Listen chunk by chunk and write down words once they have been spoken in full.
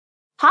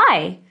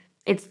Hi,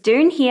 it's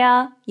Doone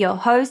here, your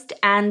host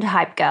and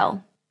hype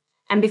girl.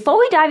 And before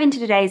we dive into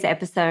today's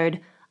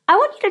episode, I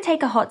want you to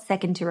take a hot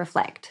second to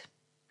reflect.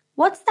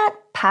 What's that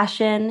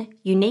passion,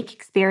 unique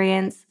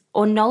experience,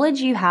 or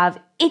knowledge you have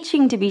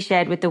itching to be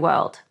shared with the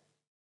world?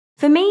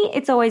 For me,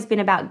 it's always been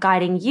about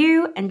guiding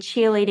you and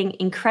cheerleading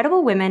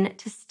incredible women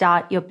to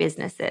start your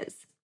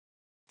businesses.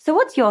 So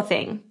what's your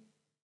thing?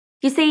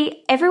 You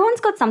see,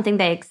 everyone's got something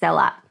they excel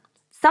at,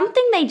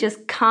 something they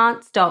just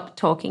can't stop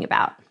talking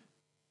about.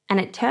 And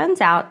it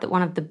turns out that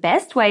one of the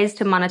best ways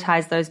to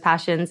monetize those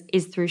passions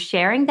is through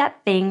sharing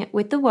that thing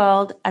with the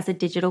world as a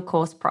digital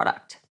course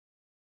product.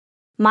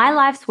 My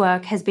life's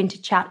work has been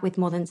to chat with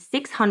more than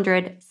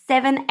 600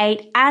 7,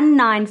 8, and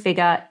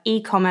 9-figure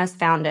e-commerce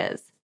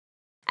founders.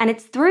 And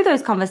it's through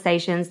those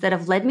conversations that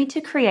have led me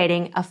to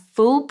creating a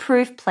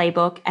foolproof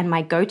playbook and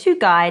my go-to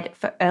guide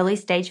for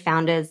early-stage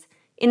founders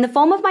in the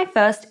form of my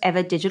first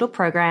ever digital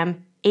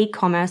program,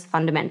 E-commerce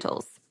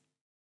Fundamentals.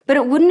 But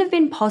it wouldn't have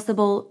been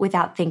possible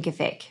without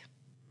Thinkific.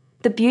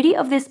 The beauty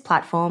of this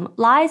platform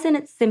lies in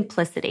its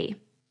simplicity.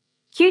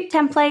 Cute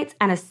templates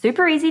and a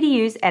super easy to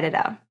use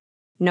editor.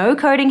 No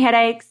coding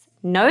headaches,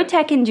 no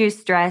tech-induced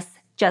stress,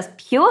 just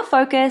pure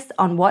focus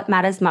on what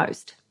matters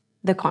most,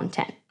 the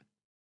content.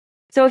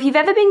 So if you've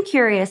ever been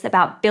curious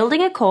about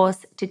building a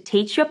course to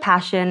teach your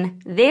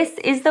passion, this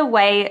is the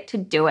way to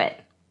do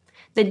it.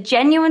 The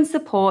genuine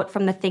support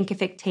from the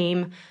Thinkific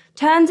team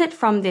turns it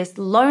from this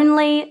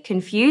lonely,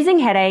 confusing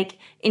headache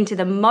into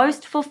the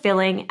most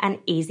fulfilling and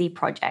easy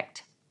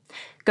project.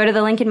 Go to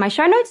the link in my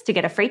show notes to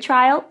get a free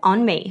trial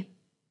on me.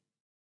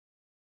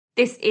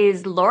 This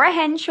is Laura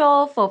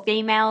Henshaw for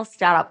Female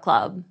Startup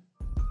Club.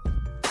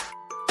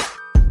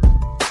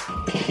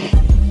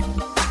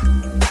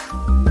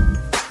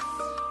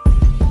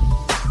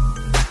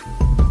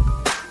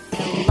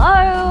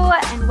 Hello,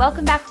 and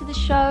welcome back to the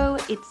show.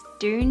 It's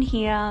Doone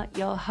here,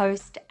 your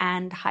host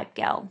and hype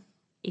girl.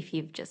 If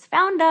you've just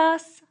found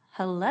us,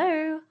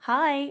 hello,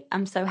 hi,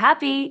 I'm so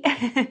happy.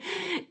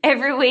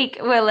 Every week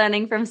we're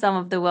learning from some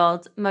of the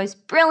world's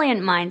most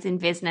brilliant minds in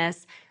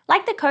business,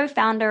 like the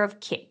co-founder of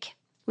KIC,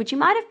 which you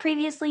might have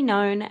previously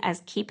known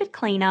as Keep It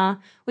Cleaner,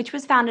 which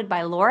was founded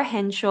by Laura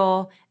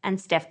Henshaw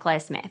and Steph Claire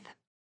Smith.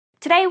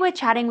 Today we're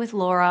chatting with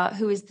Laura,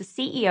 who is the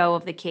CEO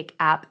of the KIC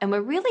app, and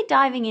we're really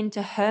diving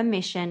into her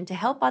mission to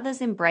help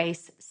others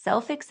embrace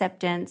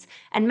self-acceptance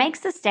and make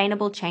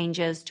sustainable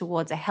changes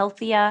towards a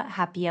healthier,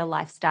 happier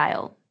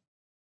lifestyle.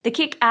 The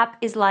KIC app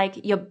is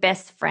like your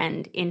best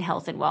friend in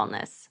health and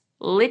wellness,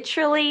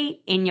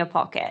 literally in your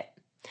pocket.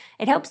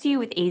 It helps you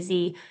with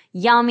easy,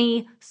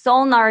 yummy,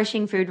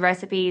 soul-nourishing food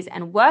recipes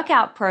and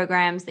workout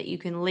programs that you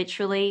can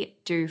literally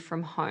do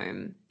from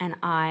home. And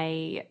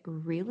I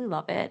really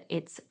love it.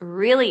 It's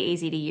really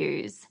easy to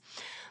use.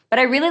 But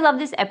I really love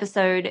this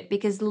episode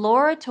because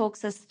Laura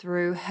talks us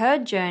through her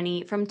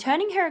journey from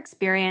turning her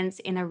experience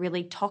in a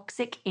really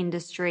toxic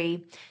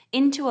industry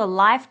into a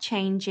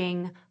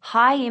life-changing,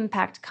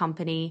 high-impact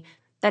company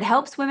that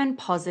helps women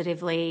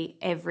positively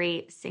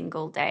every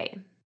single day.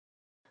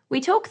 We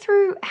talk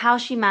through how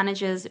she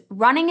manages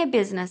running a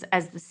business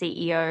as the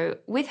CEO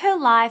with her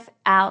life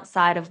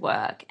outside of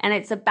work. And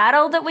it's a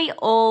battle that we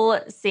all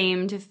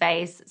seem to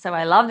face, so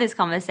I love this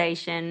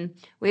conversation.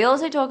 We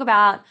also talk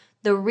about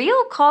the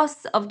real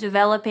costs of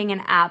developing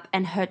an app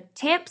and her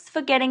tips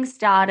for getting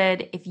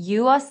started if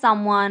you are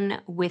someone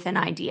with an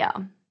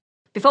idea.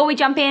 Before we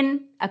jump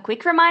in, a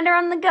quick reminder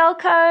on the girl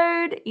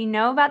code. You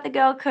know about the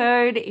girl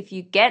code. If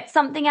you get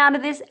something out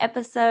of this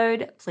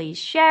episode, please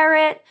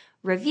share it.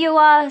 Review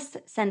us,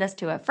 send us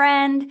to a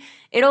friend.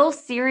 It all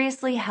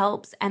seriously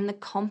helps, and the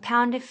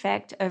compound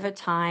effect over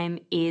time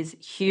is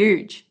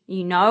huge.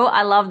 You know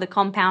I love the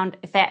compound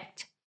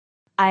effect.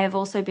 I have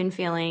also been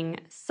feeling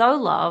so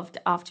loved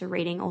after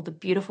reading all the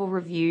beautiful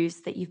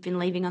reviews that you've been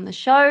leaving on the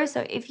show.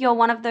 So if you're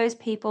one of those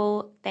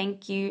people,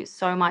 thank you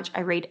so much.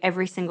 I read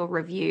every single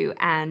review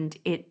and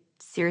it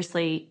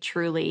seriously,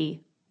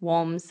 truly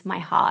warms my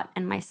heart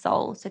and my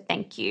soul. So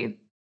thank you.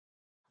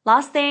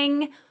 Last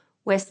thing,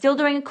 we're still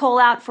doing a call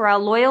out for our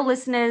loyal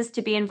listeners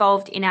to be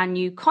involved in our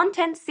new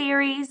content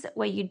series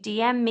where you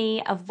DM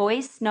me a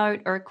voice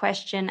note or a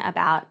question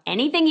about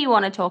anything you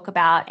want to talk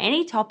about,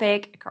 any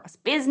topic across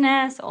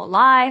business or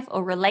life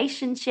or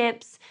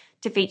relationships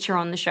to feature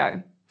on the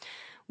show.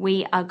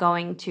 We are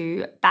going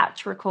to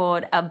batch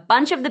record a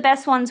bunch of the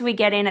best ones we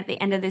get in at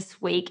the end of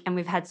this week, and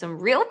we've had some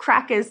real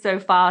crackers so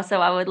far,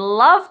 so I would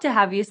love to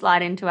have you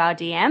slide into our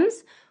DMs.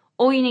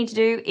 All you need to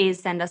do is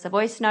send us a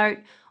voice note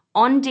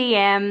on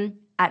DM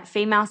at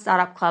Female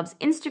Startup Club's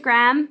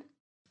Instagram,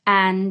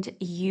 and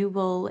you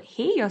will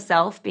hear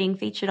yourself being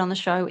featured on the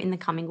show in the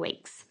coming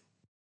weeks.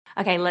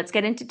 Okay, let's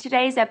get into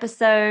today's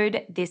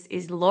episode. This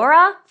is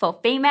Laura for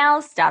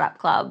Female Startup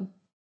Club.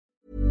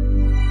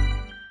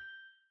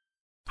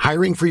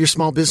 Hiring for your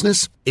small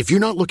business? If you're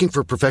not looking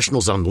for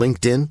professionals on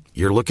LinkedIn,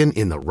 you're looking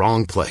in the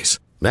wrong place.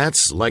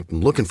 That's like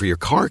looking for your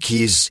car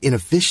keys in a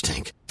fish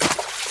tank.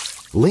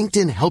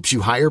 LinkedIn helps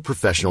you hire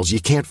professionals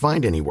you can't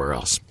find anywhere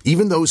else,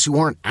 even those who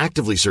aren't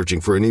actively searching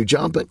for a new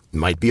job but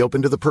might be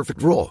open to the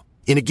perfect role.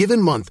 In a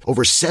given month,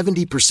 over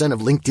 70%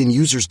 of LinkedIn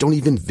users don't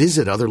even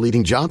visit other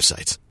leading job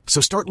sites. So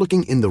start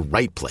looking in the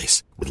right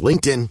place. With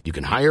LinkedIn, you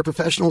can hire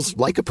professionals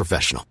like a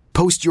professional.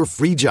 Post your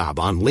free job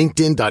on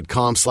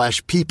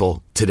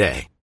linkedin.com/people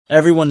today.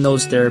 Everyone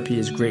knows therapy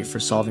is great for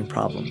solving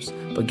problems,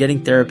 but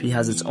getting therapy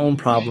has its own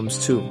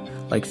problems too,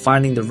 like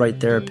finding the right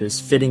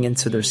therapist, fitting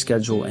into their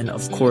schedule, and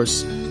of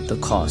course, the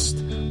cost.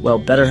 Well,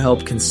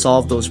 BetterHelp can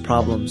solve those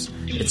problems.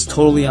 It's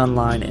totally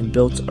online and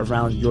built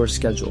around your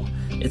schedule.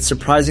 It's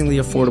surprisingly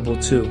affordable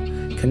too.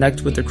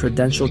 Connect with a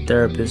credentialed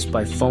therapist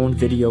by phone,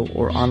 video,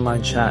 or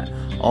online chat,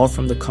 all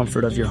from the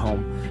comfort of your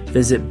home.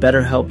 Visit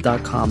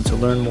BetterHelp.com to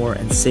learn more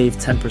and save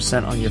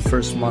 10% on your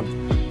first month.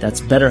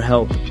 That's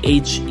BetterHelp,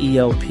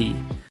 H-E-L-P.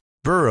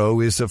 Burrow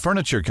is a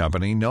furniture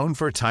company known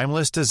for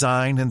timeless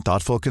design and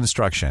thoughtful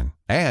construction,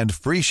 and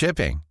free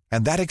shipping,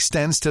 and that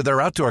extends to their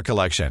outdoor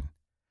collection.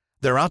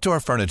 Their outdoor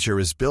furniture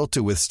is built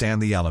to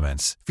withstand the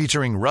elements,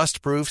 featuring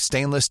rust-proof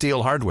stainless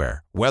steel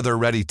hardware,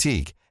 weather-ready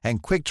teak,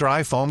 and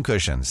quick-dry foam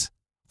cushions.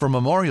 For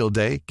Memorial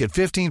Day, get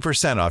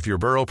 15% off your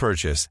Burrow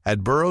purchase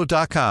at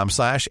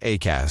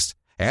burrow.com/ACAST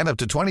and up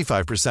to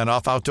 25%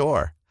 off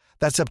outdoor.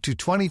 That's up to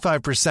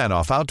 25%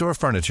 off outdoor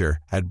furniture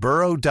at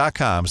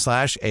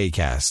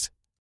burrow.com/ACAST.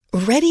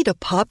 Ready to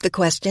pop the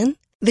question?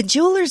 The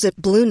jewelers at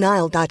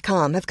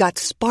BlueNile.com have got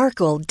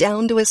sparkle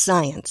down to a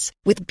science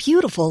with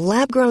beautiful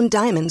lab-grown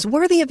diamonds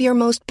worthy of your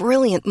most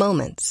brilliant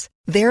moments.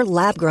 Their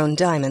lab-grown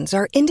diamonds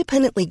are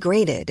independently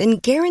graded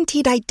and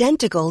guaranteed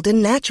identical to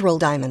natural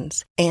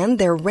diamonds, and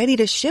they're ready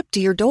to ship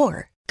to your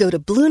door. Go to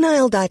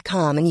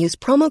BlueNile.com and use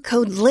promo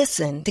code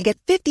LISTEN to get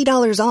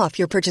 $50 off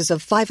your purchase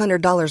of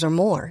 $500 or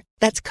more.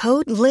 That's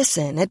code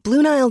LISTEN at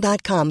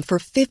BlueNile.com for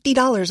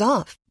 $50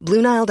 off.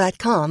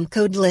 BlueNile.com,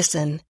 code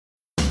LISTEN.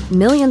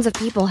 Millions of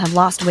people have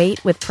lost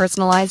weight with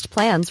personalized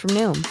plans from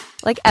Noom.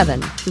 Like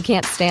Evan, who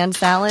can't stand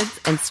salads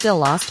and still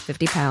lost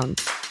 50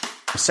 pounds.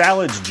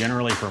 Salads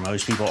generally for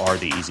most people are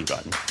the easy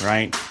button,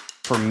 right?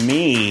 For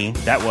me,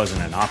 that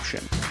wasn't an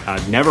option.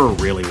 I never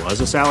really was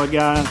a salad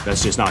guy.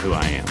 That's just not who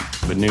I am.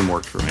 But Noom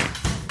worked for me.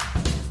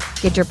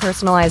 Get your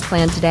personalized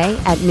plan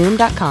today at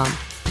Noom.com.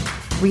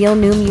 Real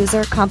Noom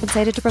user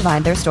compensated to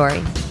provide their story.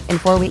 In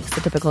 4 weeks,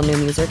 the typical Noom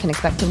user can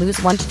expect to lose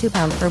 1 to 2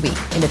 pounds per week.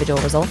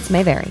 Individual results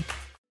may vary.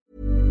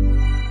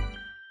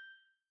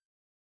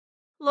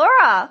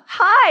 Laura,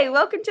 hi,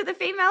 welcome to the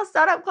Female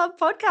Startup Club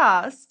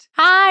podcast.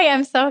 Hi,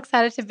 I'm so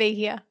excited to be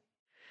here.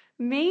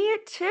 Me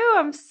too.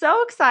 I'm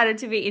so excited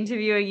to be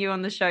interviewing you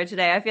on the show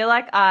today. I feel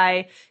like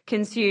I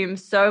consume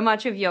so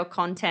much of your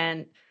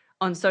content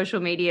on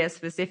social media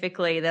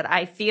specifically that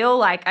I feel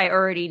like I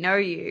already know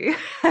you.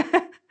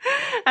 And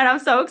I'm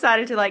so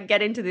excited to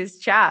get into this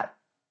chat.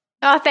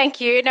 Oh,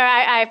 thank you. No,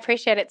 I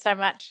appreciate it so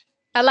much.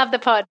 I love the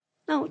pod.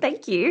 Oh,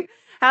 thank you.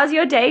 How's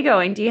your day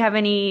going? Do you have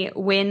any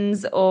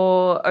wins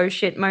or oh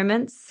shit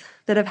moments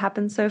that have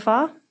happened so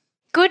far?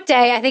 Good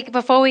day. I think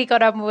before we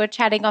got on, we were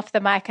chatting off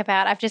the mic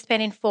about I've just been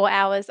in 4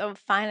 hours of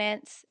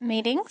finance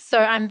meetings. So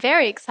I'm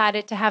very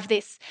excited to have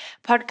this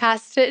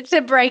podcast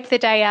to break the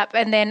day up.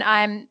 And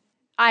then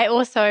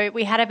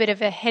we had a bit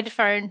of a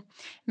headphone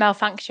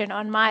malfunction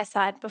on my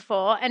side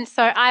before. And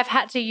so I've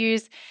had to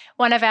use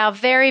one of our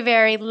very,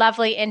 very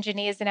lovely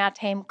engineers in our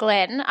team,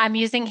 Glenn. I'm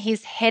using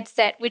his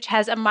headset, which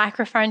has a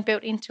microphone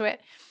built into it,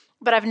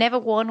 but I've never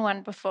worn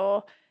one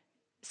before.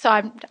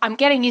 So I'm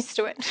getting used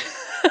to it.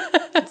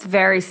 It's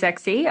very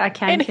sexy, I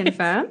can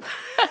confirm.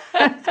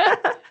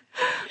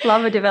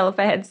 Love a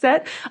developer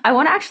headset. I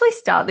want to actually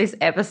start this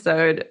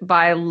episode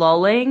by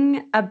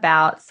lolling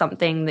about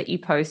something that you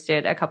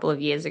posted a couple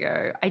of years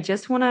ago. I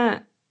just want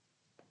to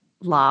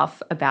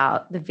laugh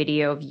about the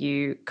video of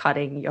you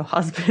cutting your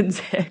husband's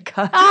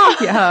haircut.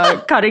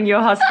 Yeah, cutting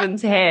your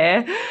husband's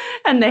hair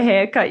and the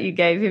haircut you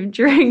gave him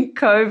during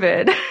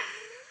COVID.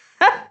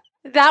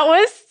 That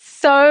was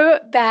so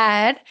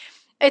bad.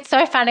 It's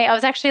so funny. I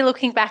was actually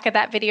looking back at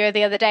that video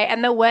the other day,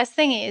 and the worst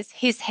thing is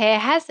his hair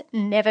has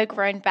never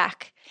grown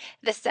back.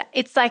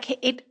 It's like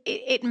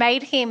it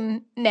made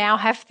him now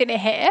have thinner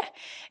hair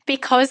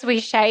because we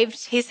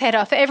shaved his head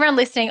off. For everyone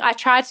listening, I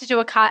tried to do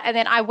a cut and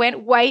then I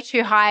went way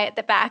too high at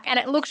the back and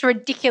it looked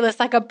ridiculous,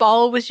 like a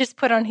bowl was just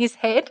put on his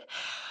head.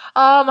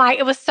 Oh my,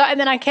 it was so, and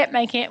then I kept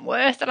making it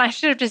worse and I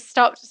should have just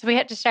stopped. So we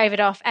had to shave it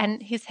off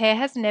and his hair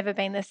has never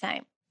been the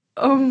same.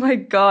 Oh my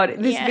God.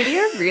 This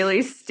video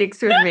really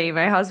sticks with me.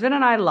 My husband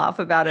and I laugh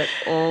about it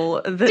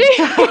all the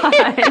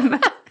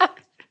time.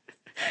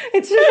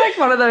 It's just like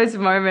one of those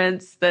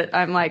moments that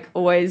I'm like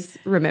always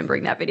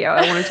remembering that video.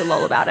 I wanted to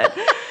lol about it.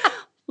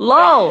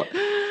 Lol.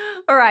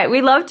 All right.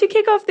 We love to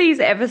kick off these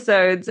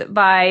episodes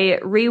by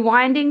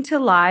rewinding to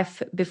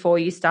life before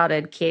you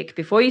started KIC,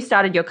 before you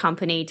started your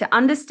company, to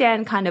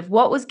understand kind of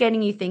what was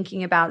getting you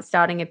thinking about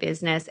starting a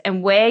business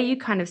and where you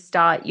kind of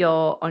start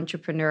your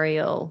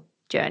entrepreneurial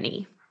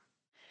journey.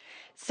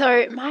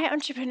 So my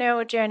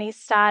entrepreneurial journey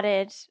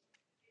started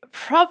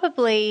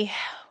probably,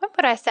 what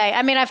would I say?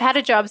 I mean, I've had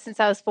a job since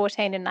I was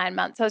 14 and 9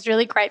 months. I was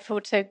really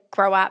grateful to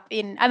grow up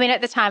in, I mean,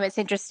 at the time it's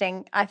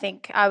interesting. I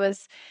think I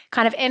was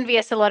kind of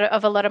envious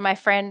of a lot of my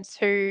friends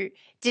who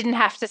didn't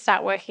have to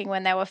start working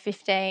when they were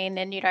 15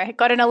 and,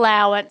 got an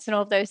allowance and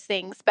all those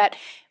things. But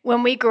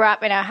when we grew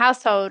up in our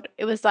household,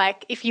 it was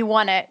like, if you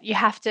want it, you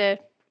have to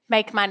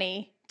make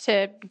money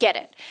to get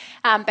it,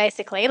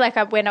 basically. Like,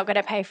 we're not going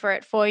to pay for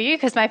it for you,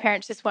 because my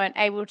parents just weren't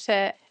able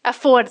to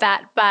afford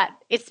that. But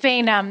it's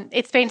been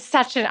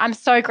I'm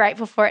so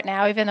grateful for it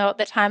now, even though at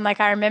the time,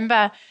 like, I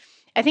remember,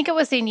 I think it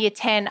was in year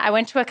 10, I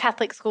went to a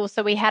Catholic school,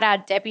 so we had our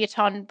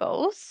debutante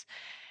balls,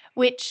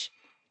 which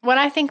when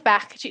I think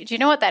back, do you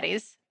know what that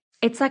is?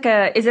 Is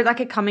it like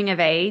a coming of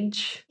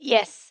age?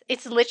 Yes.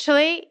 It's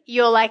literally,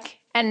 you're like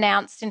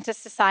announced into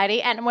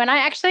society. And when I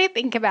actually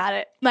think about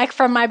it, like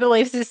from my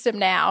belief system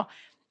now,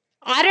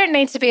 I don't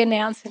need to be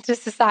announced into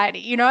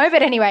society,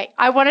 But anyway,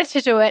 I wanted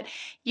to do it.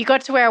 You got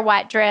to wear a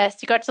white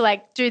dress. You got to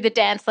like do the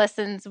dance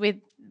lessons with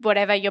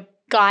whatever your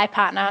guy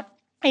partner,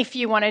 if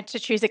you wanted to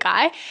choose a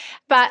guy.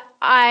 But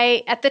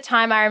at the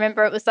time, I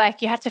remember it was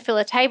like you had to fill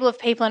a table of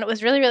people, and it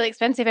was really, really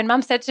expensive. And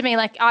Mum said to me,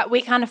 like,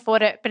 we can't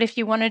afford it, but if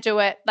you want to do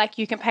it, like,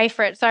 you can pay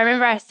for it. So I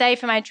remember I saved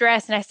for my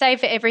dress and I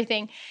saved for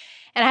everything,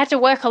 and I had to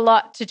work a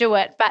lot to do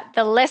it. But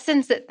the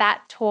lessons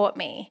that taught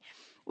me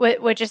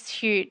were just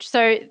huge.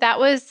 So that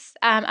was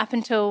up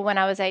until when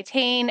I was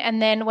 18. And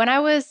then when I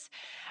was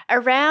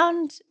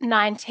around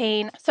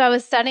 19, so I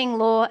was studying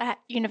law at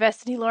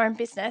university, law and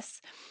business.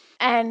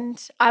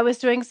 And I was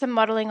doing some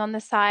modeling on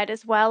the side,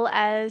 as well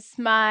as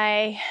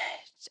I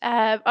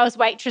was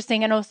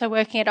waitressing and also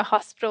working at a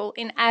hospital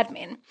in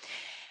admin.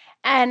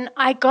 And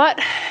I got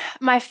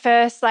my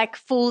first like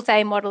full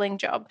day modeling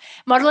job.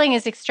 Modeling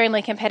is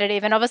extremely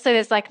competitive. And obviously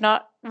there's like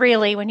not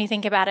really, when you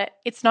think about it,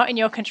 it's not in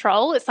your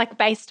control. It's like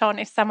based on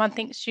if someone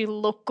thinks you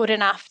look good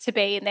enough to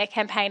be in their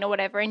campaign or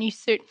whatever, and you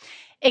suit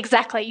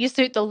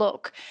the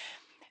look.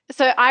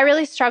 So I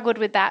really struggled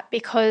with that,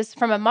 because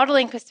from a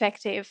modeling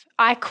perspective,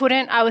 I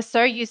was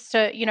so used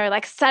to,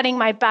 like studying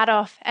my butt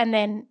off and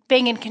then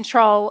being in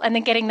control and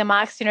then getting the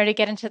marks, to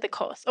get into the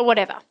course or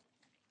whatever.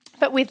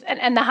 But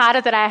and the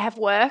harder that I have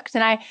worked,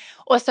 and I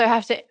also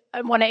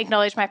want to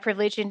acknowledge my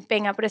privilege in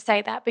being able to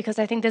say that, because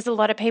I think there's a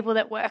lot of people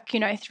that work,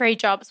 3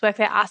 jobs, work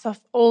their ass off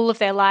all of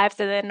their lives,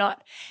 and they're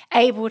not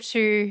able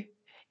to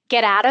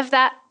get out of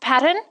that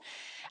pattern.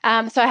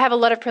 So I have a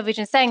lot of privilege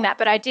in saying that,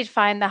 but I did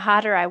find the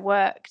harder I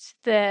worked,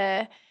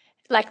 the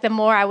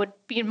more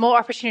more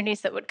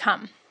opportunities that would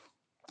come,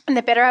 and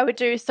the better I would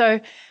do.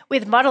 So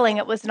with modeling,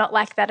 it was not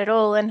like that at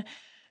all. And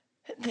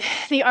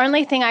the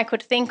only thing I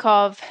could think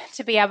of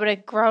to be able to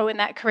grow in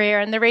that career,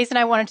 and the reason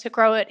I wanted to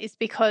grow it, is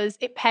because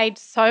it paid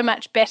so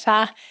much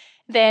better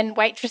than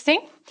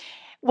waitressing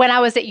when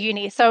I was at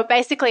uni. So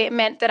basically it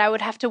meant that I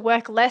would have to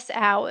work less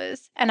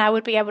hours and I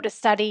would be able to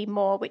study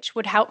more, which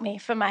would help me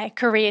for my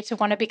career to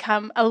want to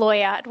become a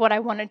lawyer at what I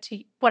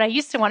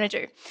used to want to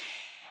do.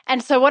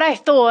 And so what I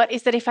thought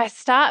is that if I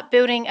start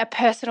building a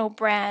personal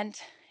brand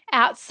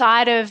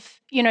outside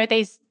of, on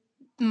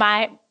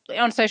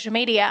social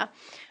media,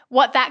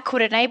 what that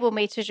could enable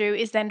me to do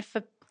is then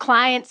for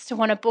clients to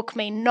want to book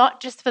me,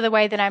 not just for the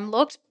way that I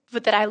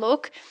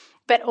look,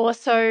 but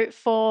also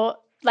for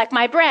like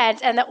my brand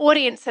and the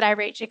audience that I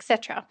reach,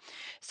 etc.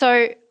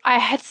 So I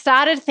had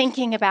started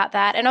thinking about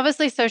that, and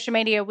obviously social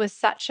media was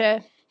such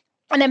an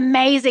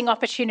amazing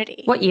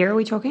opportunity. What year are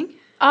we talking?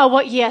 Oh,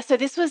 what year? So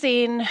this was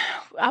I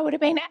would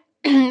have been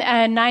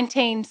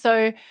 19.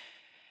 So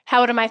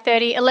how old am I?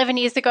 30, 11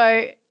 years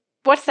ago.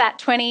 What's that?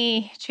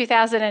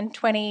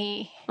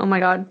 2020. Oh my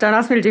God. Don't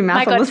ask me to do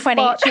math on the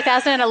spot.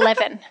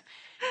 2011.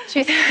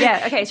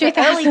 Yeah, okay. So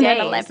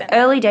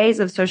early days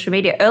of social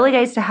media, early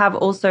days to have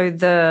also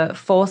the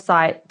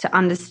foresight to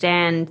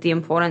understand the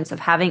importance of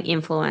having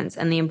influence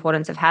and the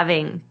importance of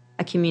having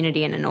a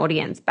community and an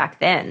audience back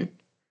then.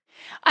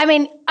 I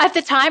mean, at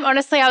the time,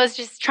 honestly, I was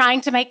just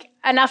trying to make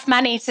enough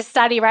money to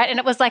study, right? And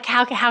it was like,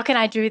 how can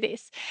I do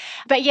this?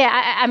 But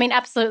yeah, I mean,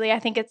 absolutely. I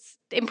think it's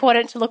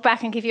important to look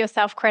back and give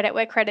yourself credit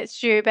where credit's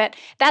due. But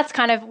that's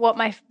kind of what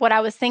I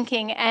was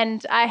thinking.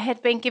 And I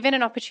had been given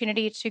an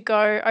opportunity to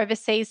go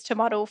overseas to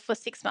model for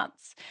 6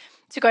 months,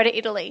 to go to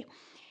Italy.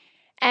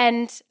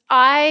 And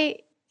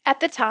at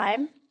the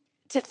time,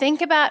 to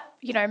think about,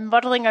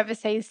 modeling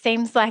overseas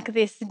seems like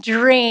this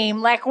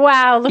dream, like,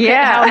 wow, look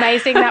at how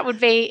amazing that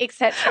would be,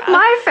 etc.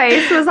 My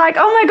face was like,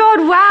 oh my God,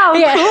 wow,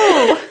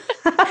 cool.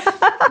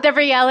 The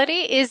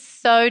reality is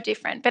so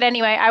different. But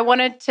anyway, I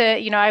wanted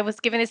to, I was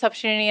given this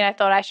opportunity and I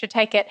thought I should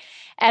take it.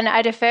 And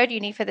I deferred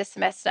uni for the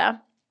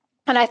semester.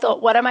 And I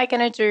thought, what am I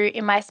going to do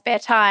in my spare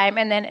time?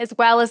 And then as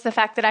well as the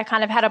fact that I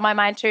kind of had on my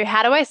mind too,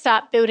 how do I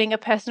start building a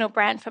personal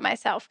brand for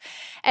myself?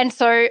 And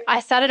so I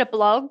started a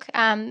blog,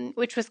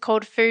 which was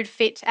called Food,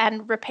 Fit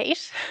and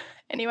Repeat.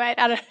 Anyway,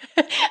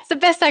 it's the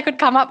best I could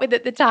come up with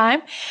at the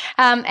time.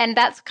 And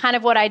that's kind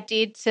of what I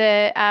did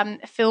to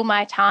fill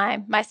my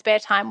spare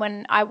time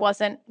when I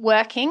wasn't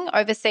working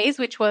overseas,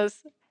 which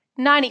was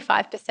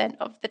 95%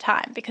 of the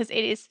time, because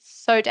it is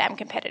so damn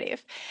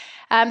competitive.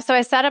 So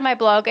I started my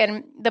blog,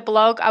 and the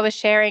blog I was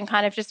sharing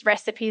kind of just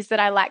recipes that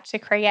I like to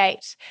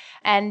create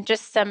and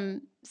just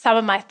some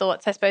of my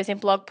thoughts, I suppose, in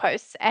blog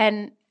posts.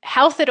 And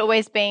health had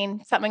always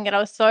been something that I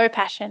was so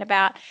passionate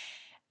about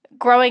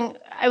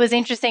it was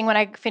interesting when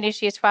I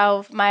finished year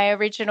 12, my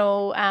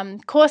original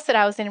course that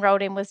I was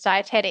enrolled in was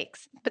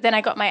dietetics. But then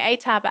I got my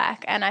ATAR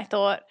back, and I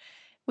thought,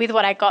 with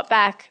what I got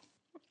back,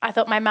 I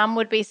thought my mum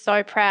would be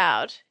so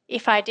proud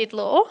if I did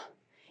law,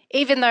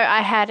 even though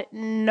I had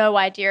no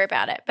idea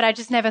about it. But I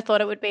just never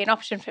thought it would be an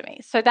option for me.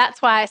 So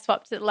that's why I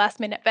swapped at the last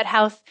minute. But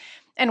health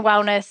and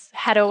wellness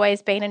had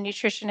always been, and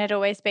nutrition had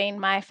always been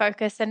my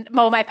focus and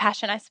more my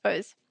passion, I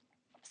suppose.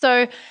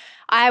 So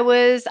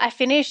I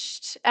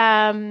finished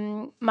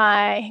hang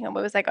on,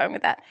 where was I going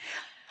with that?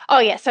 Oh,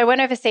 yeah. So I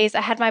went overseas.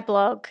 I had my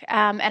blog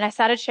and I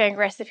started sharing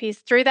recipes.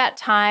 Through that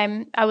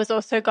time, I was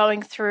also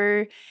going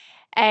through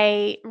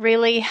a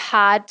really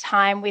hard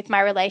time with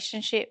my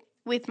relationship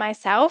with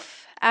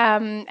myself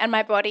and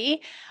my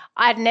body.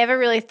 I'd never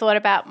really thought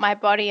about my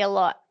body a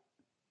lot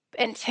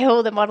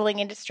until the modeling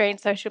industry and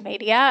social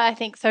media. I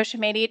think social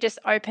media just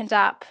opens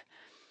up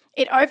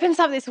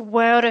this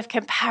world of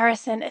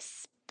comparison,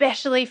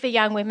 especially for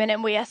young women,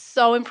 and we are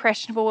so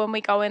impressionable when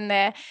we go in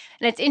there.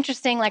 And it's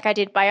interesting, like I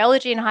did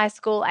biology in high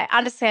school. I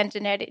understand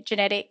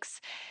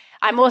genetics.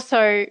 I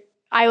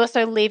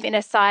also live in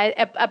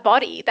a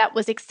body that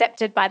was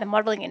accepted by the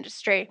modeling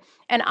industry,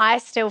 and I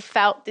still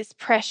felt this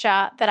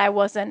pressure that I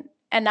wasn't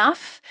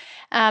enough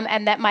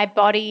and that my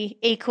body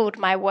equaled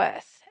my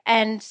worth.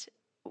 And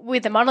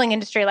with the modeling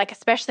industry, like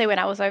especially when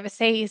I was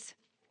overseas,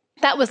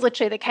 that was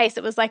literally the case.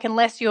 It was like,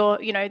 unless you're,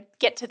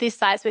 get to this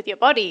size with your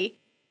body,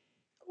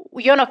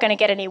 you're not going to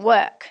get any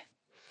work.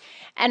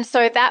 And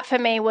so that for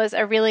me was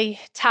a really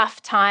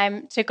tough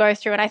time to go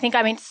through. And I think,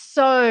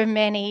 so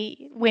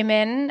many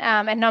women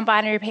and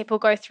non-binary people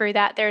go through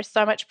that. There is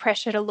so much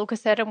pressure to look a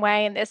certain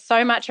way, and there's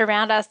so much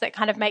around us that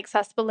kind of makes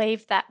us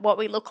believe that what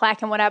we look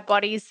like and what our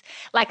bodies,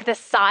 like the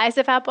size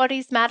of our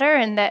bodies matter,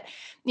 and that,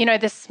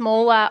 the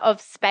smaller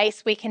of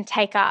space we can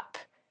take up,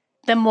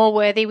 the more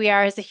worthy we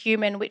are as a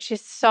human, which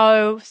is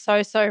so,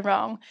 so, so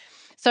wrong.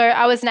 So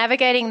I was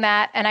navigating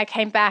that, and I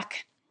came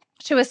back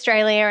to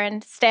Australia,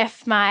 and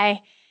Steph,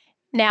 my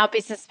now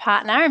business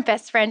partner and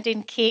best friend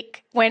in KIC,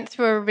 went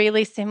through a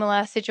really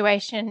similar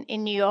situation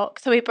in New York.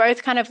 So we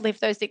both kind of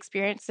lived those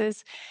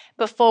experiences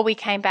before we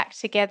came back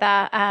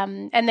together.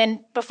 And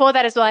then before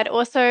that as well,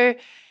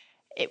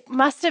 it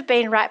must have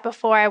been right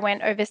before I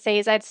went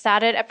overseas, I'd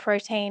started a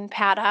protein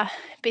powder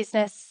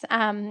business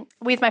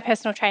with my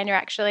personal trainer,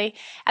 actually.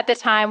 At the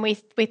time, we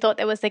thought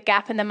there was a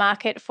gap in the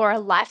market for a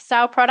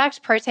lifestyle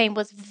product. Protein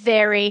was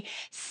very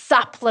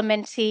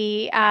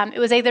supplementy. It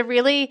was either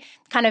really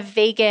kind of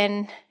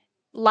vegan,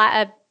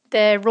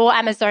 the raw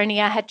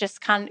Amazonia had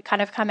just kind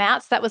of come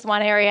out. So that was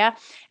one area.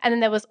 And then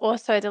there was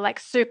also the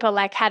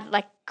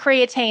had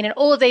creatine and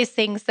all of these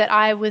things that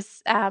I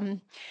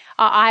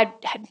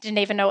didn't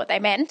even know what they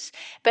meant.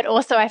 But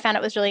also I found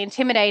it was really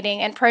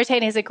intimidating. And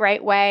protein is a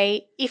great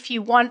way if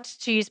you want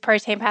to use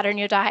protein powder in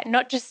your diet,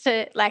 not just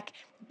to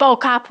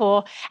bulk up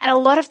and a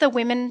lot of the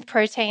women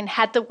protein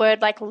had the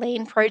word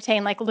lean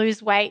protein,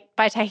 lose weight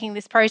by taking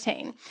this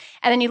protein.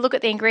 And then you look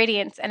at the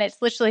ingredients and it's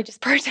literally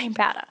just protein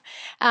powder.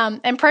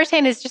 And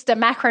protein is just a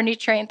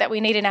macronutrient that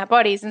we need in our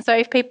bodies. And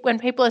so when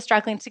people are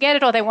struggling to get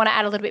it or they want to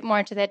add a little bit more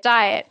into their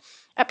diet,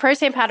 a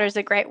protein powder is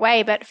a great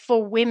way. But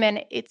for women,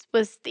 it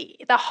was the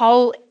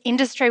whole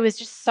industry was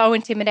just so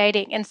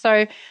intimidating. And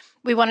so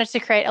we wanted to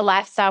create a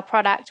lifestyle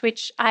product,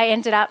 which I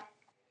ended up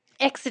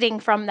exiting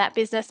from that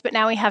business, but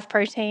now we have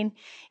protein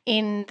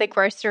in the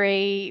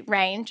grocery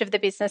range of the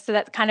business. So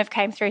that kind of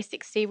came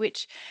 360,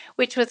 which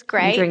was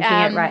great. I'm drinking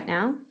it right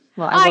now.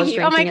 Well, I was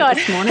drinking it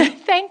this morning.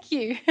 Thank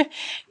you.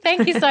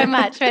 Thank you so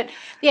much. But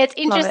yeah, it's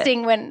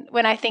interesting when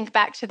I think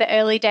back to the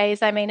early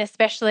days.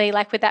 Especially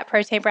with that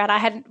protein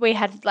brand, we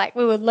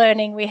were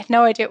learning, we had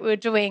no idea what we were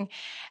doing.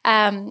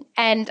 And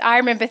I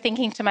remember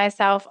thinking to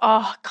myself,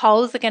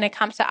 Coles are going to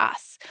come to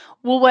us.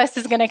 Woolworths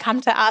is going to come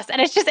to us. And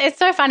it's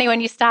so funny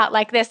when you start,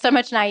 there's so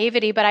much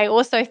naivety, but I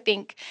also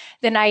think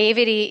the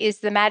naivety is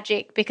the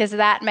magic, because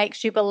that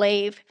makes you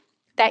believe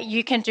that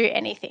you can do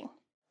anything.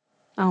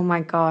 Oh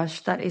my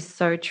gosh, that is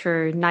so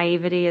true.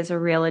 Naivety is a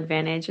real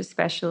advantage,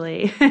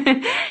 especially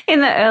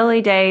in the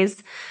early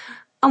days.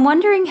 I'm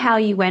wondering how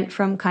you went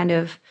from kind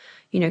of,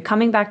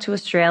 coming back to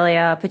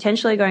Australia,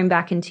 potentially going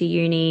back into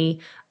uni,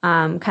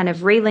 kind of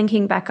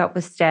relinking back up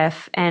with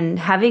Steph and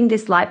having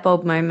this light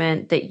bulb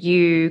moment that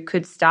you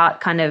could start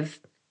kind of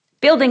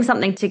building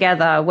something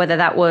together, whether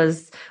that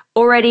was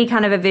already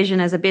kind of a vision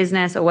as a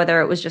business or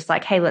whether it was just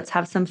hey, let's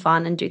have some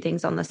fun and do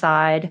things on the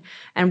side,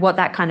 and what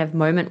that kind of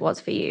moment was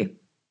for you.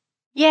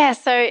 Yeah,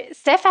 so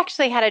Steph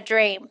actually had a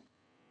dream,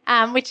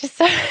 which is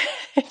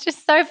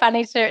just so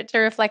funny to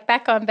reflect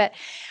back on. But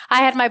I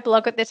had my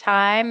blog at the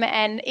time,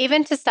 and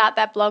even to start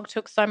that blog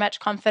took so much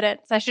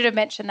confidence. I should have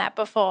mentioned that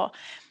before.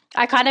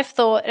 I kind of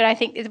thought, and I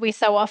think we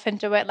so often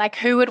do it,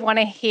 who would want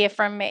to hear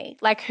from me?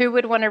 Who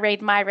would want to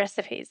read my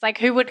recipes?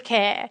 Who would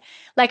care?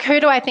 Who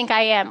do I think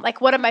I am?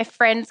 What are my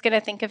friends going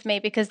to think of me,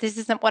 because this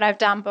isn't what I've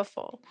done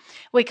before?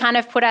 We kind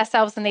of put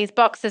ourselves in these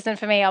boxes, and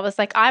for me, I was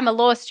I'm a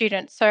law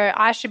student, so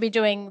I should be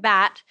doing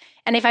that.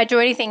 And if I do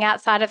anything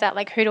outside of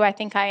that, who do I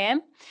think I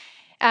am?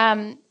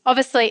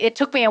 Obviously, it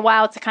took me a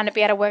while to kind of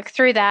be able to work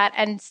through that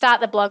and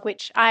start the blog,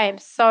 which I am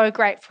so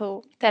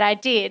grateful that I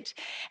did,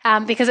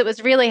 because it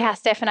was really how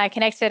Steph and I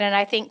connected, and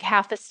I think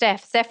how for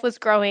Steph was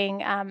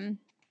growing.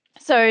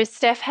 So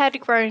Steph had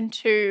grown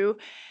to,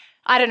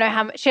 I don't know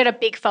how much, she had a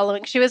big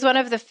following. She was one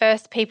of the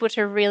first people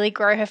to really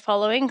grow her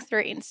following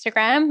through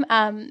Instagram,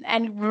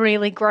 and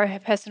really grow her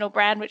personal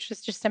brand, which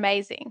was just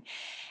amazing.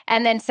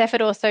 And then Steph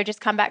had also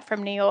just come back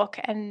from New York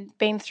and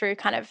been through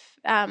kind of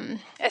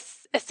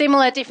a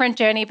similar, different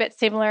journey, but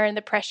similar in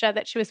the pressure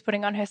that she was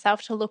putting on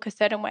herself to look a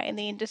certain way in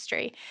the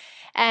industry.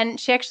 And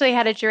she actually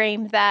had a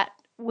dream that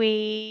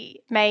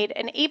we made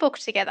an ebook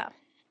together.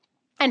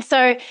 And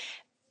so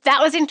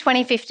that was in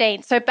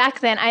 2015. So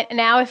back then,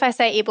 now if I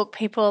say ebook,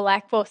 people are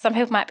like, well, some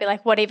people might be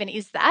like, what even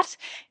is that?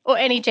 Or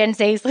any Gen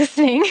Zs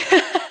listening.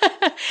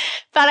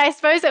 But I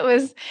suppose it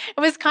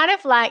was kind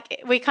of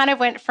like, we kind of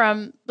went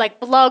from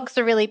like blogs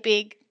are really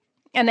big,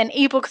 and then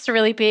ebooks are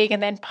really big,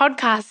 and then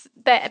podcasts.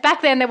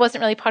 Back then there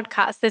wasn't really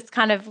podcasts.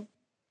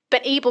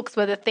 But ebooks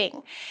were the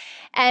thing.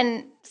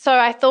 And so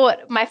I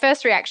thought, my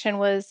first reaction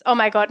was, oh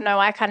my God, no,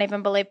 I can't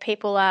even believe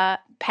people are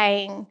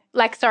coming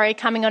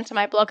onto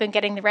my blog and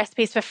getting the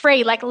recipes for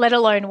free, like let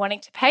alone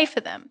wanting to pay for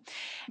them.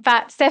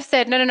 But Steph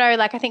said, no,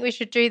 like I think we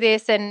should do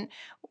this. And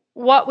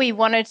what we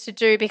wanted to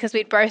do, because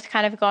we'd both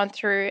kind of gone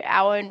through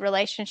our own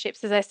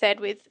relationships, as I said,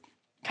 with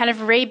kind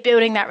of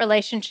rebuilding that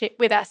relationship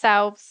with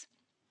ourselves,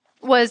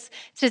 was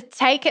to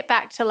take it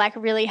back to like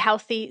really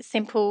healthy,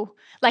 simple,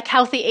 like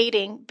healthy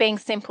eating being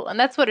simple. And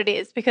that's what it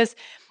is, because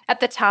at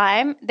the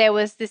time there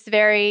was this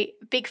very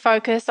big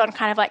focus on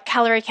kind of like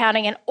calorie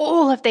counting and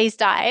all of these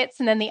diets.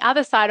 And then the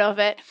other side of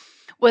it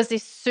was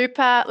this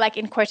super, like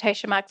in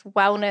quotation marks,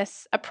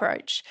 wellness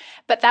approach.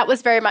 But that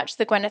was very much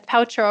the Gwyneth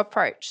Paltrow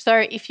approach. So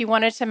if you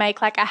wanted to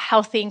make like a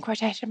healthy, in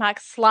quotation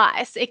marks,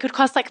 slice, it could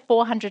cost like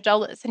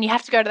 $400. And you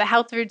have to go to the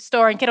health food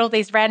store and get all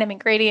these random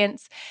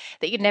ingredients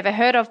that you'd never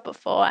heard of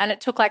before. And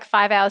it took like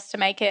 5 hours to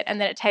make it, and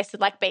then it tasted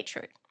like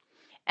beetroot.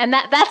 And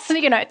that's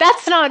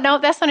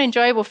not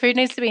enjoyable. Food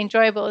needs to be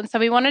enjoyable. And so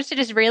we wanted to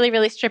just really,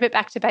 really strip it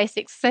back to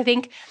basics. So I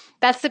think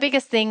that's the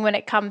biggest thing when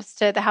it comes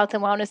to the health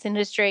and wellness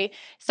industry.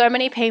 So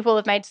many people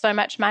have made so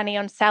much money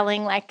on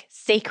selling like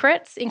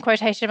secrets, in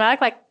quotation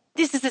mark, like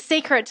this is a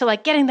secret to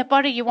like getting the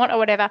body you want or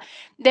whatever.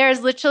 There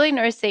is literally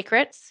no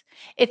secrets.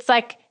 It's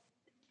like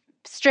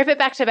strip it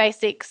back to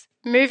basics,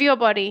 move your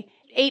body,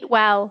 eat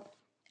well,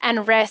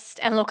 and rest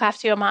and look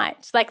after your mind.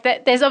 Like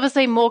that, there's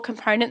obviously more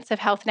components of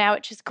health now,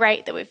 which is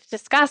great that we've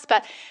discussed,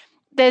 but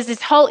there's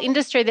this whole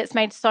industry that's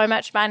made so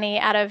much money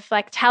out of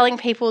like telling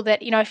people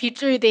that, if you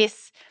do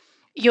this,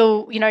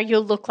 you'll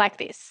look like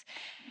this.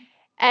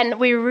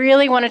 And we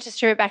really wanted to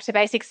strip it back to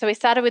basics. So we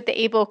started with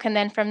the ebook, and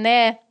then from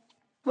there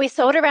we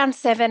sold around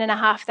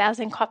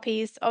 7,500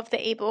 copies of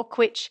the ebook,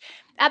 which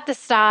at the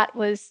start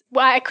was,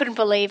 I couldn't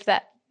believe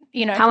that,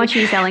 How much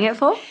were you selling it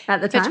for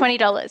at the time? For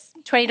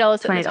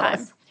 $20 at the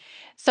time.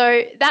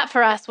 So that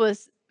for us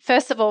was,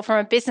 first of all, from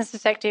a business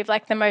perspective,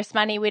 like the most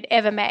money we'd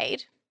ever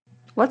made.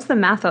 What's the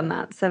math on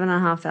that?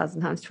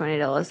 7,500 times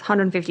 $20,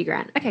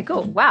 $150,000. Okay,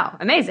 cool. Wow,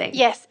 amazing.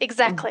 Yes,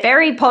 exactly.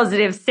 Very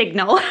positive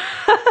signal.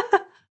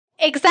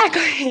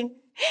 Exactly.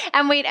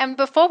 And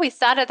before we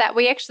started that,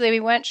 we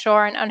weren't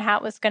sure on how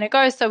it was going to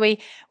go. So we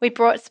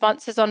brought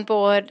sponsors on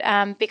board,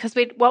 because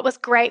what was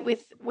great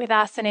with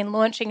us and in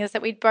launching is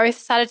that we both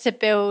started to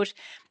build,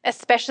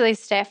 especially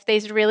Steph,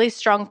 these really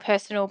strong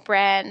personal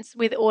brands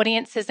with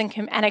audiences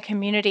and a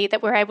community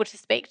that we're able to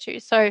speak to.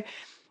 So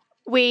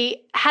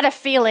we had a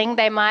feeling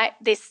there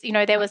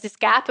was this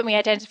gap, and we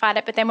identified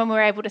it. But then when we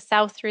were able to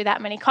sell through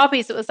that many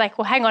copies, it was like,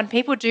 well, hang on,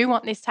 people do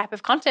want this type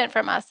of content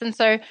from us. And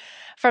so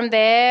from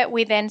there,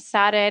 we then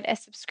started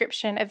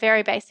a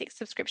very basic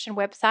subscription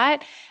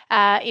website,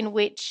 in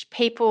which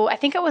people, I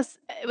think it was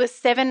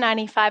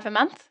 $7.95 a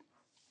month,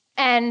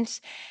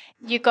 and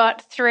you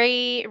got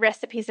 3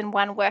 recipes and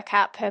 1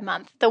 workout per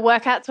month. The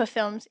workouts were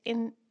filmed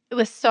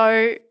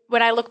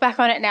when I look back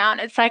on it now, and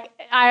it's like,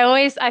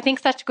 I think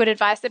such good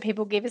advice that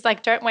people give is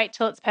like, don't wait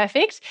till it's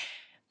perfect.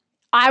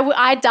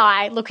 I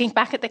die looking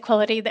back at the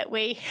quality that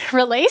we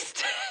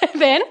released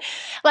then,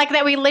 like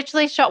that we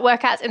literally shot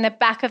workouts in the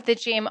back of the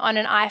gym on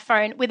an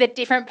iPhone with a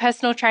different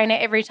personal trainer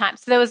every time.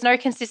 So there was no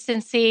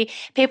consistency.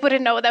 People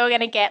didn't know what they were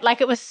going to get. Like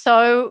it was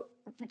so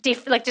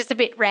like just a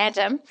bit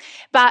random,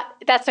 but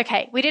that's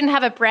okay. We didn't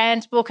have a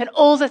brand book and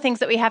all the things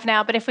that we have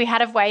now, but if we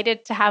had have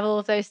waited to have all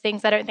of those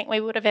things, I don't think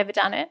we would have ever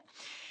done it.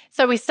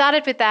 So we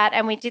started with that,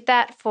 and we did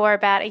that for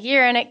about a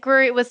year, and it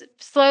grew. It was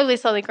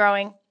slowly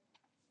growing.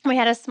 We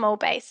had a small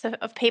base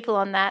of people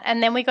on that.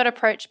 And then we got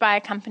approached by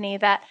a company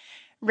that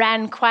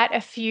ran quite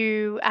a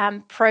few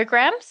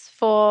programs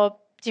for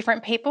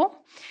different people.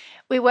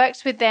 We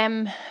worked with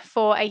them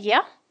for a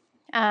year,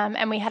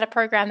 and we had a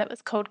program that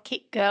was called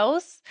KIC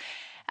Girls.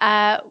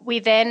 We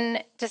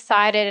then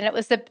decided, and it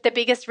was the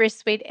biggest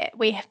risk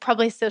we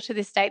probably still to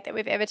this date that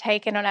we've ever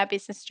taken on our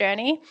business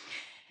journey,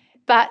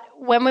 But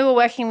when we were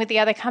working with the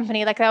other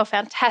company, like they were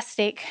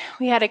fantastic.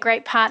 We had a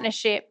great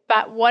partnership.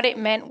 But what it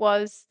meant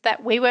was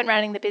that we weren't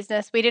running the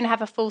business. We didn't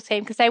have a full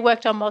team because they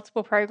worked on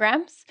multiple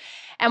programs.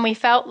 And we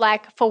felt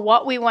like for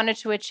what we wanted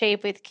to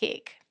achieve with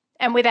KIC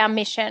and with our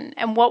mission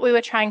and what we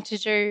were trying to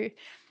do,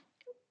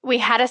 we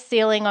had a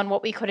ceiling on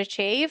what we could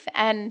achieve.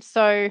 And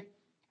so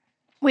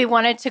we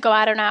wanted to go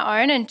out on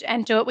our own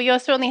and do it. We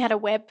also only had a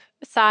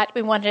website.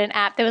 We wanted an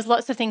app. There was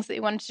lots of things that we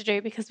wanted to do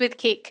because with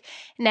KIC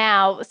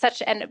now,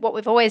 and what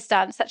we've always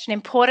done, such an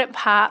important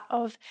part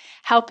of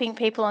helping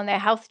people on their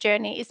health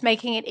journey is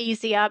making it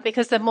easier,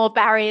 because the more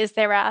barriers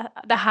there are,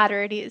 the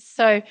harder it is.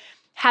 So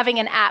having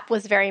an app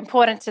was very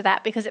important to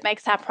that because it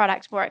makes our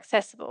product more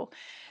accessible.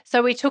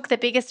 So we took the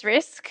biggest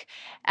risk.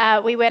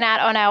 We went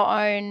out on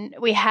our own.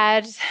 We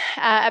had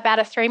about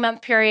a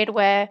 3-month period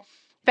where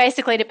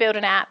basically to build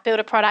an app, build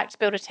a product,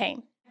 build a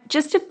team.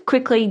 Just to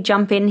quickly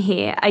jump in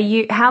here,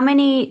 how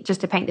many, just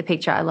to paint the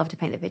picture, I love to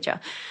paint the picture.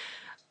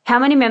 How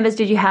many members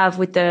did you have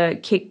with the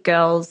KIC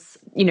Girls,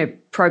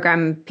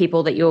 program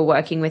people that you were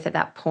working with at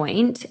that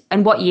point?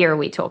 And what year are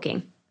we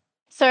talking?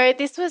 So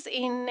this was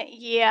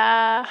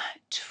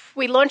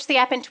we launched the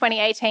app in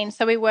 2018.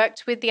 So we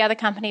worked with the other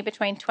company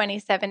between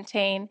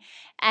 2017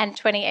 and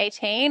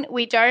 2018.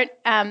 We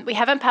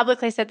haven't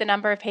publicly said the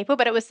number of people,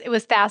 but it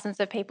was thousands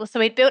of people. So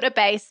we'd built a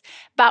base,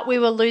 but we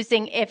were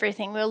losing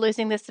everything. We were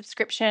losing the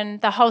subscription,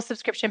 the whole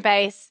subscription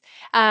base,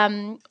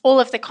 all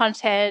of the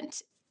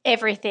content,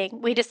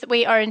 everything. We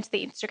owned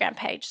the Instagram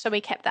page, so we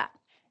kept that.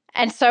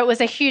 And so it was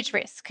a huge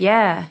risk.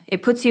 Yeah,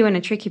 it puts you in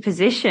a tricky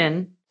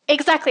position.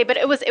 Exactly, but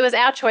it was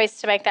our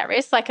choice to make that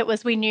risk. Like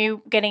we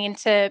knew getting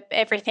into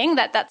everything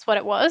that's what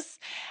it was.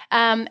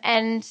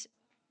 And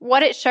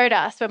what it showed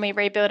us when we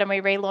rebuilt and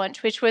we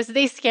relaunched, which was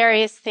the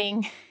scariest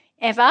thing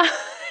ever,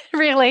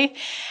 really.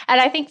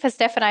 And I think for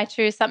Steph and I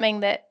too,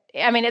 something that,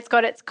 it's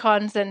got its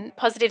cons and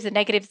positives and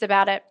negatives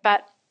about it,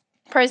 but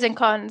pros and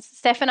cons.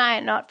 Steph and I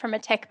are not from a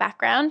tech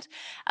background.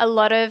 A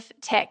lot of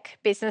tech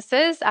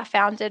businesses are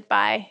founded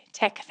by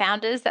tech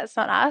founders. That's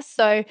not us.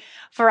 So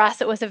for us,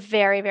 it was a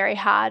very, very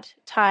hard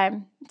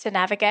time to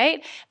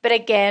navigate. But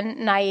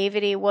again,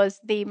 naivety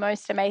was the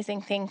most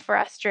amazing thing for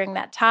us during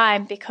that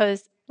time,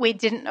 because we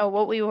didn't know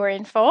what we were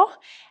in for,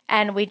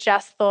 and we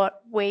just thought,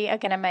 we are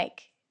going to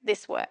make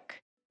this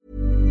work.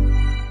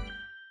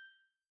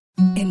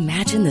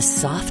 Imagine the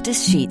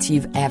softest sheets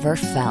you've ever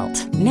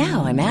felt.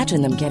 Now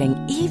imagine them getting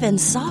even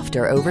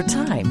softer over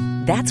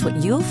time. That's what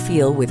you'll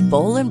feel with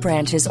Boll &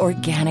 Branch's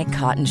organic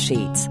cotton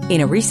sheets.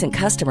 In a recent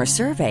customer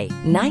survey,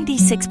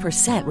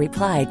 96%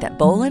 replied that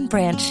Boll &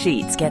 Branch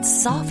sheets get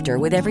softer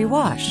with every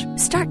wash.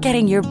 Start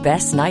getting your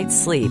best night's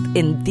sleep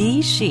in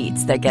these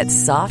sheets that get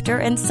softer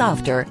and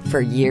softer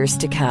for years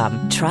to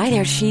come. Try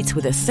their sheets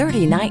with a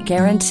 30-night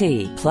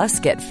guarantee.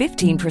 Plus, get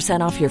 15%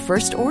 off your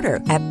first order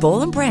at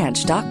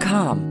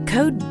bollandbranch.com.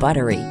 Code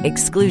BUTTERY.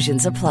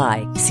 Exclusions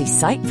apply. See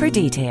site for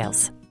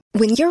details.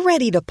 When you're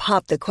ready to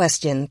pop the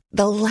question,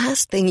 the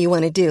last thing you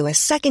want to do is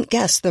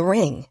second-guess the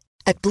ring.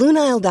 At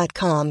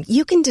BlueNile.com,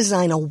 you can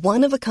design a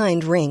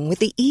one-of-a-kind ring with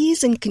the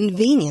ease and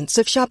convenience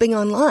of shopping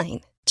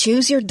online.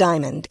 Choose your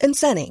diamond and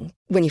setting.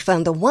 When you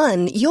find the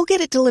one, you'll get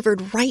it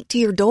delivered right to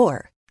your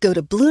door. Go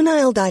to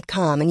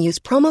BlueNile.com and use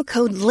promo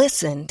code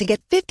LISTEN to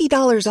get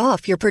 $50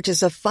 off your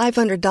purchase of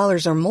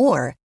 $500 or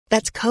more.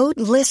 That's code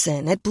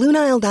LISTEN at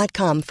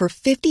BlueNile.com for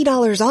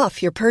 $50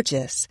 off your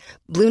purchase.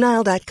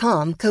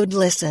 BlueNile.com, code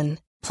LISTEN.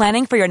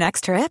 Planning for your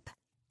next trip?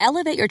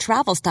 Elevate your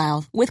travel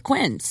style with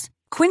Quince.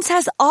 Quince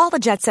has all the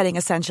jet-setting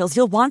essentials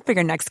you'll want for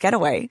your next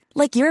getaway,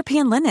 like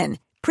European linen,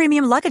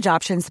 premium luggage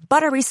options,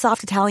 buttery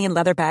soft Italian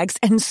leather bags,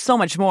 and so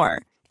much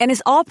more. And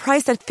is all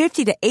priced at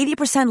 50 to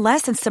 80%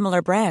 less than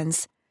similar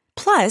brands.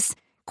 Plus,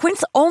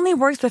 Quince only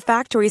works with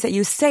factories that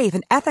use safe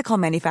and ethical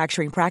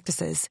manufacturing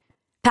practices.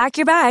 Pack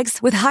your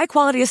bags with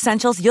high-quality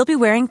essentials you'll be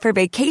wearing for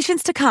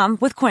vacations to come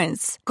with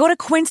Quince. Go to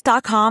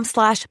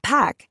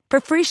quince.com/pack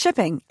for free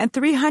shipping and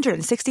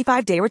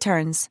 365-day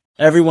returns.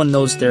 Everyone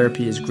knows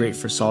therapy is great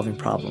for solving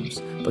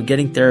problems, but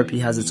getting therapy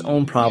has its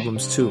own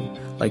problems too,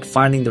 like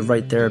finding the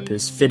right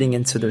therapist, fitting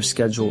into their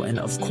schedule, and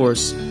of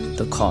course,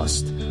 the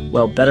cost.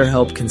 Well,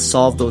 BetterHelp can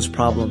solve those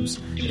problems.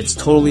 It's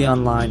totally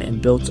online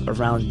and built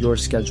around your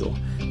schedule.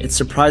 It's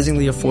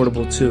surprisingly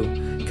affordable too.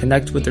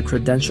 Connect with a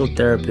credentialed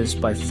therapist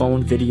by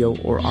phone, video,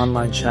 or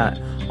online chat,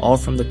 all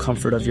from the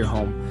comfort of your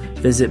home.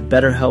 Visit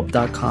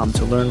BetterHelp.com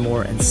to learn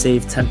more and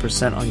save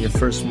 10% on your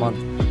first month.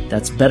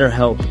 That's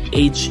BetterHelp,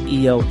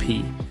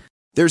 H-E-L-P.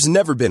 There's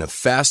never been a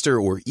faster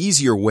or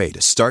easier way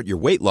to start your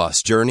weight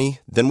loss journey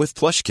than with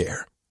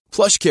PlushCare.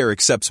 PlushCare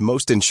accepts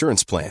most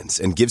insurance plans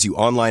and gives you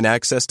online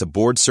access to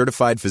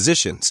board-certified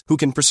physicians who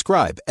can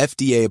prescribe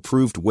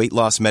FDA-approved weight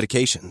loss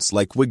medications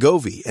like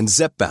Wegovy and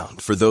Zepbound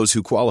for those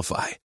who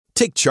qualify.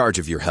 Take charge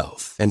of your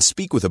health and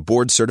speak with a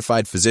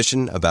board-certified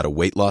physician about a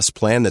weight loss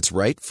plan that's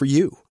right for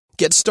you.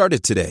 Get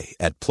started today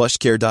at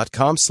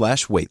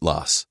plushcare.com/weight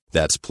loss.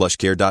 That's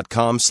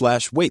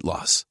plushcare.com/weight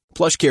loss.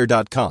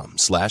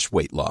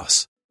 plushcare.com/weight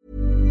loss.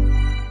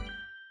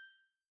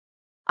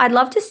 I'd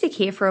love to stick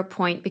here for a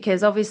point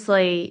because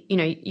obviously, you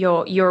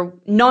know, you're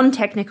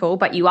non-technical,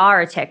 but you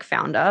are a tech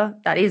founder.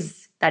 That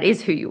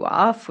is who you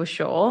are for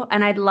sure.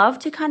 And I'd love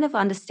to kind of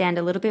understand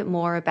a little bit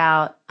more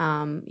about,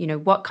 you know,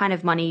 what kind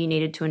of money you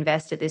needed to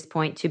invest at this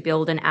point to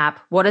build an app.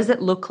 What does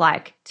it look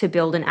like to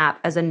build an app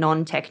as a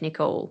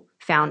non-technical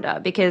founder?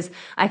 Because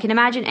I can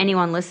imagine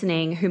anyone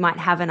listening who might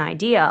have an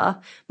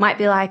idea might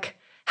be like,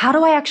 how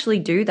do I actually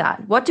do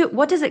that? What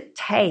does it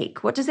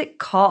take? What does it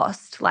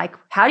cost? Like,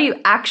 how do you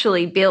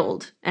actually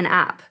build an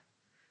app?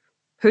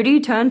 Who do you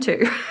turn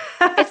to?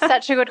 It's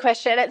such a good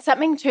question. It's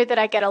something too that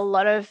I get a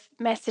lot of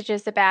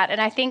messages about.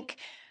 And I think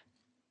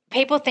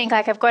people think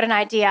like, I've got an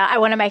idea, I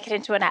want to make it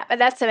into an app,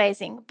 and that's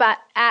amazing. But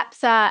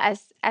apps are,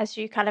 as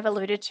you kind of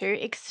alluded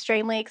to,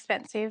 extremely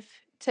expensive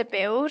to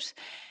build.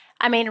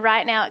 I mean,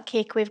 right now at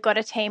KIC, we've got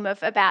a team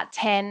of about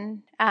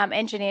 10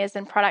 engineers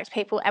and product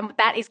people, and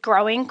that is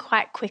growing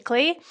quite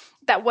quickly,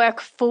 that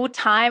work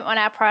full-time on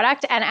our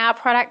product, and our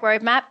product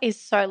roadmap is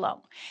so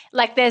long.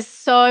 Like, there's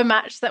so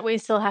much that we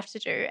still have to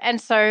do.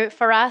 And so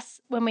for us,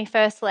 when we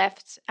first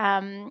left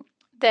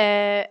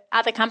the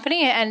other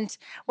company and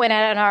went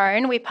out on our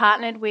own, we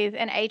partnered with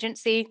an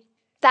agency.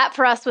 That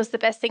for us was the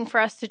best thing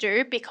for us to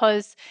do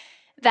because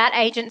that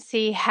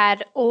agency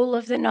had all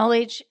of the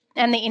knowledge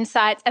and the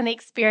insights and the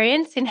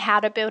experience in how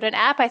to build an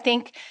app. I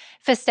think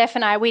for Steph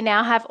and I, we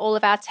now have all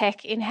of our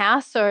tech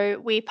in-house. So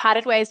we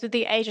parted ways with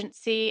the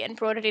agency and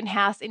brought it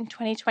in-house in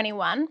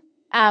 2021,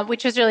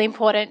 which was really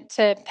important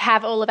to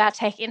have all of our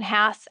tech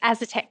in-house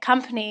as a tech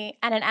company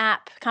and an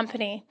app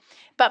company.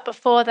 But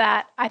before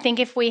that, I think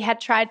if we had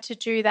tried to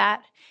do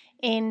that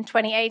in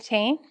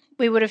 2018,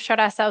 we would have shot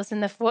ourselves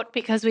in the foot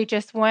because we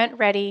just weren't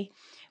ready.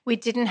 We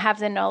didn't have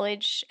the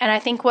knowledge. And I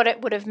think what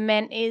it would have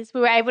meant is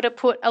we were able to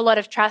put a lot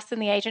of trust in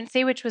the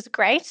agency, which was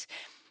great.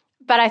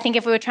 But I think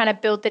if we were trying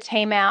to build the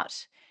team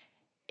out,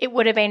 it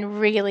would have been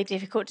really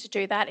difficult to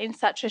do that in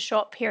such a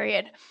short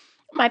period.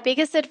 My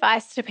biggest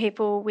advice to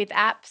people with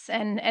apps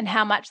and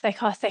how much they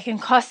can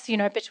cost, you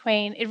know,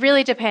 between, it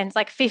really depends,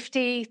 like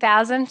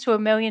 $50,000 to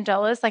 $1 million.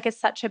 Like, it's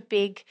such a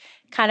big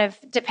kind of,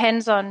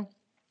 depends on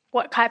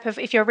what type of,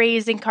 if you're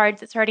reusing code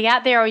that's already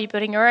out there or you're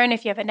building your own,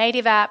 if you have a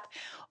native app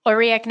or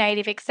React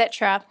Native,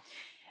 etc.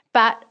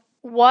 But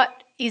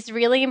what is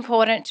really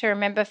important to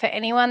remember for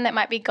anyone that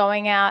might be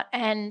going out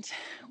and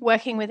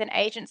working with an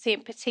agency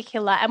in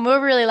particular, and we were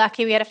really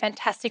lucky, we had a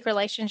fantastic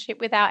relationship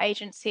with our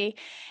agency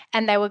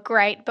and they were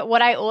great. But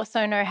what I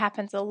also know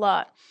happens a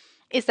lot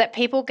is that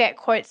people get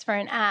quotes for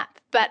an app,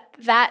 but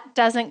that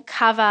doesn't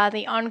cover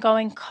the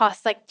ongoing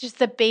costs, like just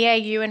the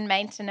BAU and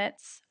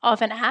maintenance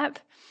of an app.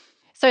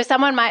 So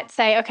someone might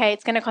say, okay,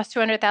 it's going to cost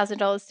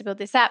 $200,000 to build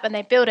this app, and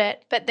they build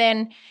it. But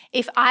then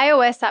if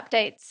iOS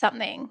updates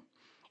something,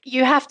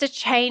 you have to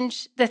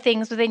change the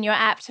things within your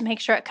app to make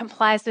sure it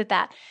complies with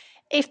that.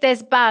 If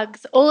there's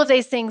bugs, all of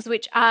these things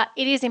it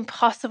is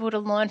impossible to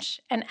launch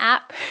an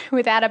app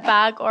without a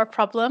bug or a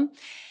problem.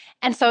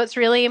 And so it's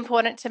really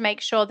important to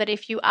make sure that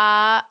if you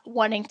are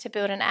wanting to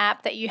build an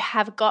app, that you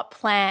have got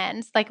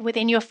plans, like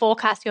within your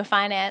forecast, your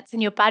finance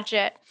and your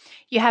budget,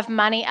 you have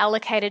money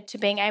allocated to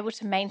being able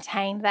to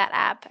maintain that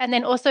app and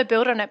then also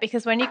build on it.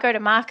 Because when you go to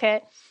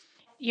market,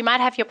 you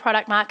might have your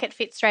product market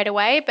fit straight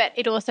away, but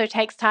it also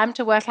takes time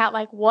to work out,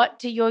 like, what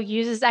do your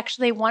users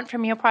actually want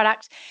from your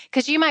product?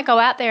 Because you might go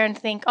out there and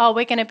think, oh,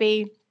 we're going to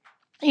be,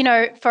 you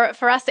know,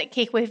 for us at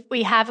KIC,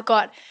 we have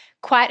got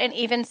quite an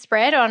even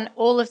spread on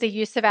all of the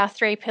use of our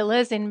 3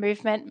 pillars in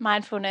movement,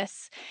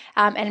 mindfulness,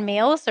 and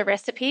meals, so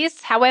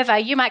recipes. However,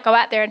 you might go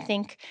out there and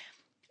think,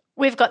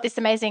 we've got this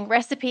amazing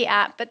recipe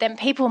app, but then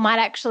people might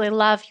actually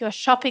love your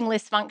shopping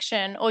list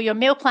function or your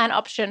meal plan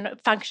option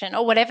function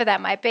or whatever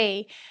that might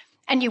be.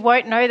 And you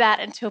won't know that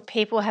until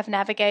people have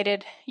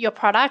navigated your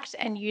product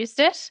and used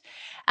it.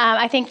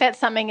 I think that's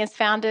something as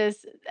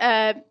founders,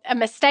 a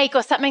mistake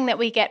or something that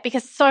we get,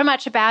 because so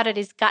much about it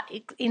is gut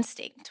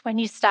instinct when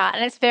you start.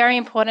 And it's very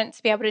important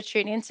to be able to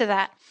tune into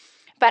that.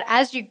 But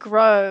as you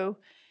grow,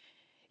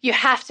 you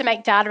have to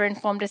make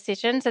data-informed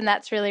decisions, and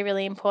that's really,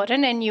 really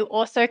important. And you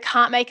also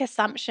can't make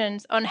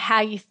assumptions on how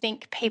you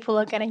think people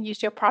are going to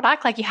use your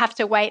product. Like, you have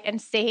to wait and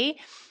see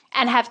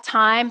and have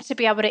time to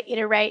be able to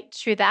iterate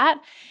through that.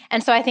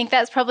 And so I think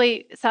that's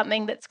probably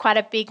something that's quite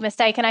a big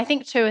mistake. And I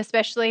think too,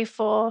 especially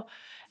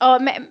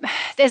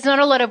there's not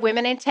a lot of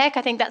women in tech.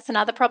 I think that's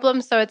another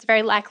problem. So it's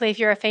very likely if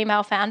you're a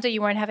female founder,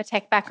 you won't have a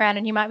tech background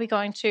and you might be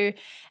going to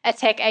a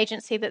tech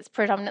agency that's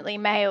predominantly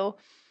male.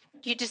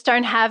 You just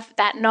don't have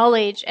that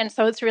knowledge. And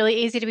so it's really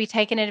easy to be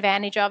taken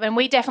advantage of. And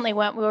we definitely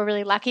weren't. We were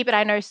really lucky. But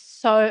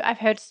I've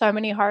heard so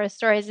many horror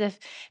stories of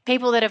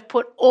people that have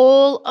put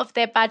all of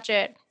their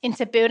budget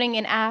into building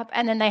an app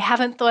and then they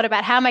haven't thought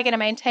about, how am I going to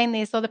maintain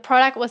this? Or the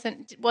product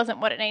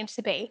wasn't what it needs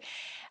to be.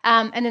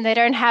 And then they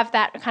don't have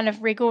that kind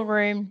of wriggle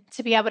room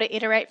to be able to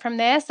iterate from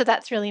there. So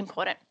that's really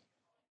important.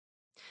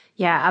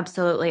 Yeah,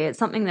 absolutely. It's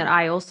something that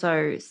I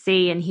also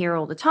see and hear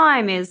all the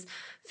time is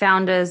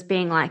founders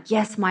being like,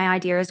 yes, my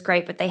idea is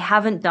great, but they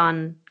haven't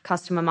done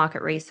customer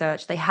market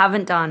research. They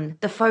haven't done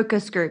the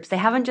focus groups. They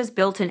haven't just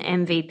built an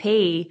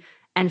MVP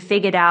and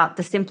figured out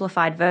the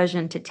simplified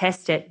version to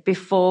test it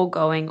before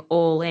going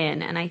all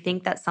in. And I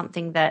think that's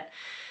something that,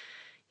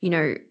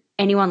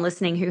 anyone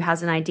listening who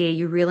has an idea,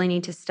 you really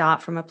need to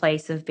start from a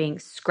place of being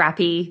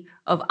scrappy,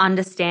 of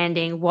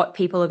understanding what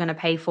people are going to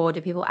pay for. Do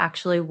people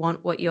actually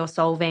want what you're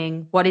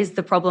solving? What is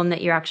the problem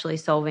that you're actually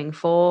solving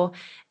for?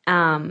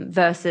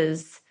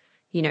 Versus,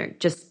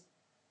 just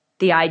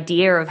the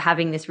idea of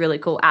having this really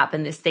cool app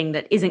and this thing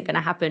that isn't going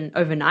to happen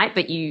overnight,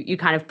 but you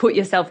kind of put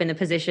yourself in the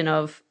position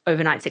of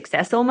overnight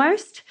success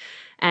almost.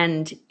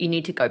 And you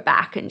need to go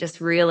back and just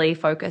really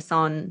focus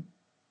on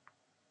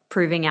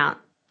proving out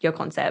your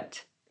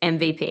concept.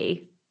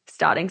 MVP,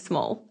 starting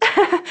small.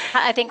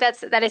 I think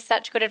that is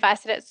such good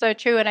advice, and it's so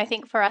true. And I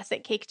think for us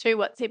at KIC too,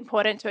 what's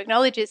important to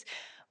acknowledge is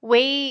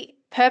we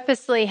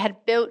purposely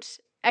had built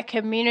a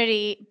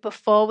community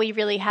before we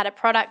really had a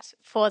product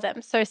for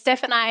them. So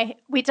Steph and I,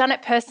 we'd done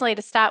it personally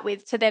to start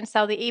with to then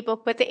sell the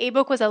ebook, but the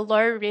ebook was a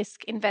low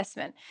risk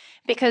investment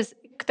because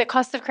the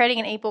cost of creating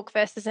an ebook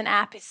versus an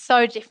app is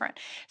so different.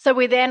 So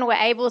we then were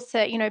able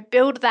to,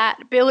 build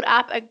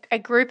up a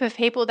group of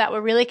people that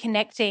were really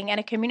connecting and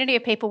a community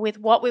of people with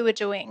what we were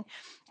doing,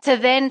 to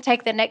then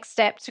take the next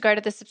step to go to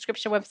the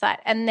subscription website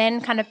and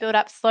then kind of build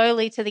up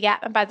slowly to the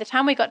app. And by the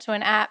time we got to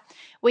an app,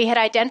 we had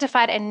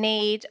identified a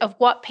need of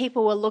what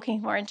people were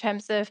looking for in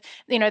terms of,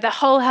 the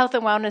whole health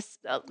and wellness,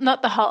 a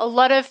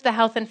lot of the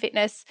health and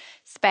fitness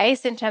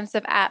space in terms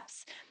of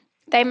apps.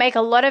 They make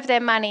a lot of their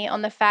money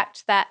on the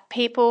fact that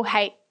people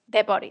hate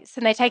their bodies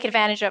and they take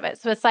advantage of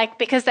it. So it's like,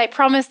 because they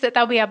promise that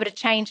they'll be able to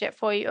change it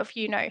for you if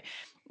you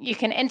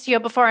can enter your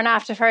before and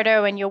after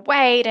photo and your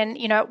weight, and,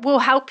 it will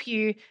help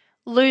you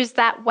lose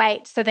that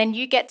weight. So then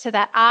you get to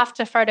that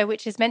after photo,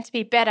 which is meant to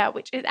be better,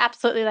 which is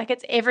absolutely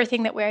it's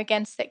everything that we're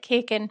against at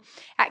KIC. And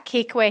at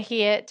KIC, we're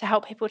here to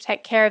help people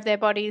take care of their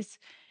bodies,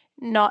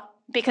 not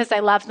because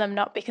they love them,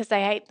 not because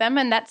they hate them.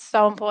 And that's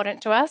so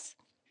important to us.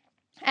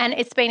 And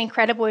it's been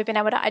incredible. We've been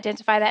able to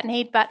identify that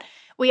need, but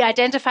we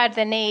identified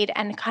the need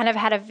and kind of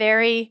had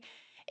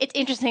it's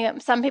interesting.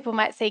 Some people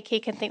might see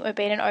KIC and think we've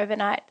been an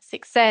overnight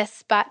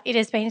success, but it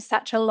has been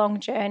such a long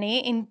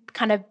journey in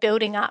kind of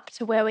building up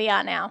to where we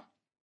are now.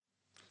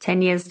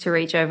 10 years to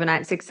reach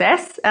overnight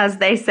success, as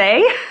they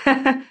say.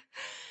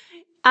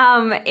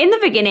 In the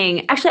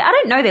beginning, actually, I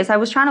don't know this. I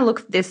was trying to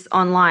look this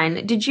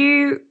online. Did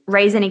you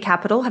raise any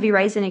capital? Have you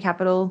raised any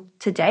capital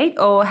to date?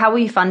 Or how were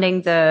you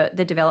funding the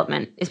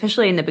development,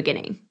 especially in the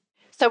beginning?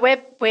 So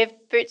we've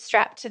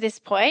bootstrapped to this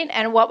point,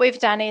 and what we've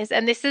done is,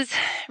 and this is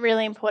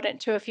really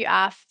important too if you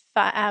are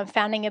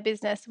founding a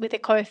business with a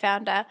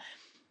co-founder,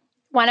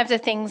 one of the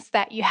things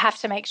that you have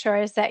to make sure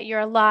is that you're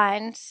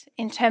aligned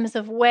in terms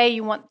of where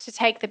you want to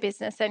take the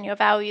business and your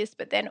values,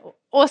 but then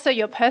also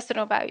your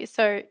personal values,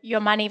 so your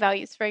money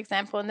values, for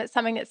example. And that's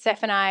something that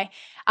Steph and I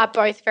are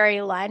both very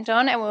aligned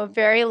on, and we're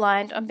very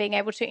aligned on being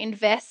able to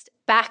invest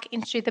back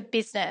into the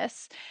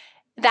business.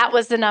 That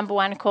was the number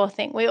one core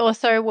thing. We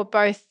also were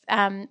both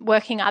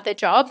working other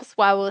jobs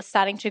while we were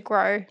starting to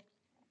grow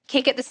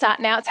KIC at the start.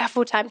 Now it's our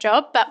full-time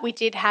job, but we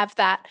did have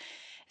that.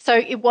 So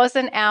it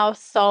wasn't our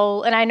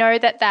sole, and I know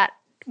that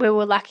we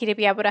were lucky to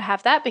be able to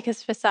have that,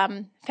 because for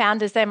some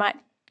founders, they might,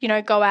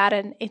 go out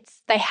and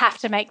they have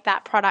to make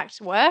that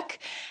product work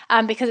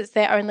because it's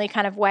their only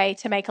kind of way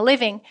to make a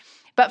living.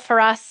 But for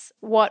us,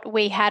 what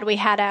we had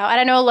our, I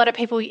don't know, a lot of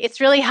people, it's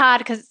really hard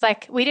because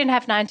it's we didn't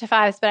have 9 to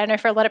 5s, but I know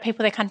for a lot of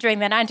people, they're kind of doing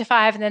their 9 to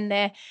 5 and then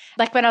they're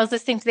when I was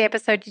listening to the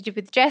episode you did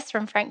with Jess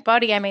from Frank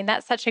Body, I mean,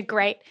 that's such a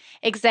great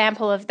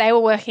example of they were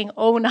working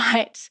all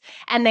night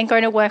and then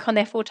going to work on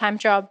their full-time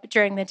job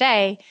during the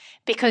day,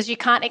 because you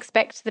can't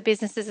expect the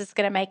businesses is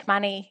going to make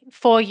money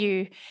for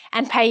you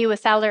and pay you a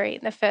salary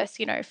in the first,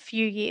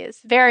 few years.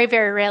 Very,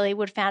 very rarely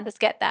would founders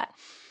get that.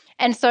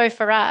 And so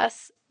for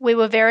us, we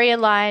were very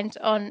aligned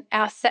on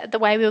the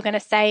way we were going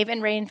to save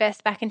and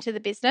reinvest back into the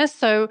business.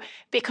 So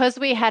because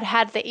we had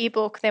the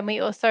ebook, then we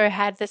also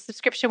had the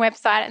subscription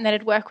website, and then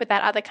had worked with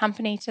that other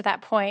company to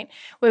that point.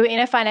 We were in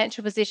a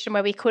financial position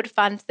where we could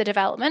fund the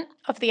development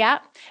of the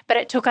app, but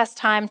it took us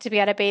time to be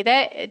able to be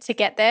there, to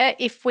get there.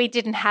 If we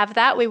didn't have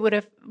that, we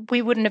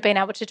wouldn't have been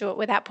able to do it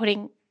without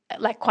putting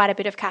quite a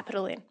bit of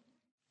capital in.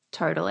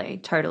 Totally.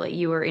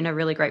 You were in a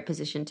really great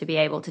position to be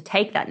able to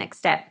take that next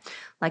step,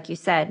 like you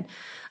said.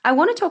 I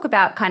want to talk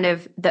about kind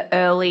of the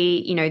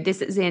early,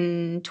 this is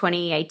in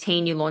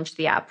 2018, you launched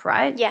the app,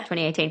 right? Yeah.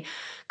 2018.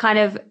 Kind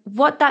of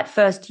what that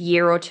first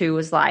year or two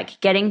was like,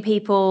 getting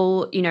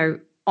people,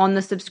 on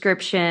the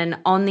subscription,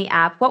 on the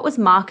app. What was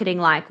marketing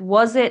like?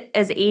 Was it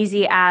as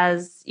easy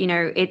as,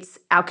 it's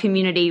our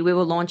community, we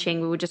were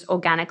launching, we were just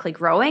organically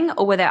growing,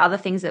 or were there other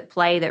things at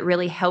play that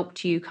really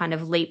helped you kind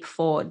of leap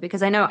forward?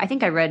 Because I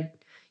think I read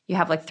you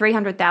have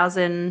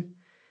 300,000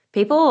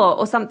 people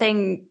or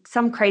something,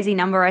 some crazy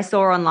number I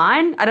saw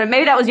online.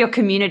 Maybe that was your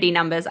community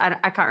numbers.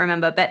 I can't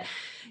remember. But,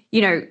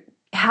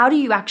 how do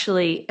you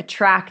actually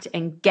attract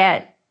and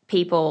get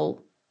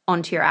people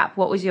onto your app?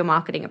 What was your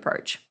marketing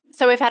approach?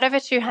 So we've had over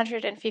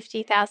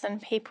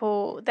 250,000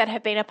 people that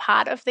have been a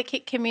part of the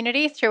KIC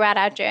community throughout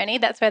our journey.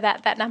 That's where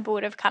that number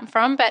would have come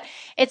from. But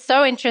it's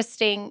so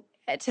interesting.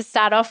 to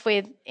start off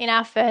with, in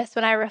our first,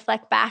 when I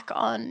reflect back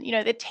on,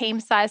 the team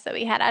size that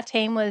we had, our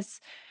team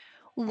was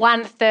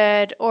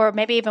 1/3 or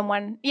maybe even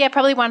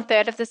probably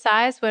 1/3 of the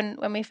size when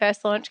we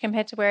first launched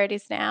compared to where it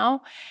is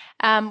now.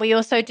 We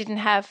also didn't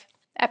have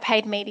a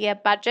paid media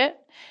budget.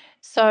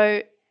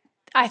 So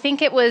I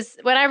think it was,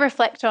 when I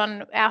reflect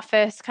on our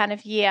first kind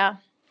of year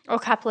or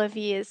couple of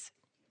years,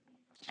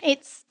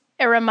 it's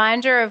a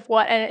reminder of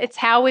and it's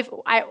how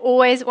I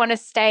always want to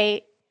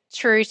stay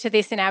true to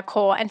this in our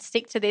core and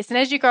stick to this. And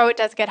as you grow, it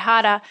does get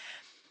harder.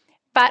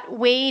 But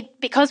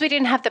because we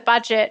didn't have the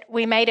budget,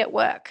 we made it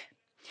work.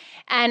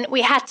 And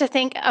we had to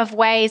think of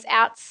ways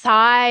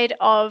outside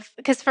of,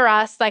 because for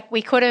us, like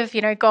we could have,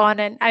 gone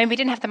and, we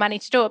didn't have the money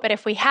to do it, but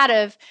if we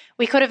had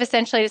we could have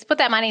essentially just put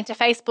that money into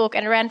Facebook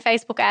and ran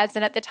Facebook ads.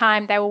 And at the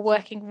time they were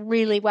working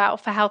really well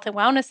for health and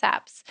wellness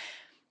apps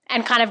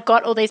and kind of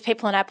got all these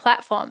people on our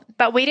platform.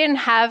 But we didn't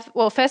have,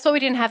 first of all, we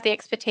didn't have the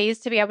expertise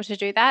to be able to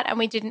do that. And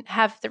we didn't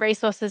have the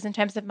resources in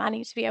terms of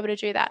money to be able to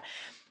do that.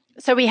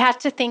 So we had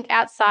to think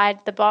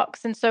outside the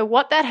box. And so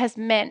what that has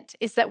meant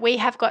is that we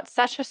have got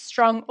such a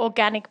strong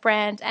organic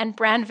brand and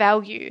brand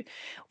value,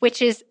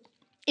 which is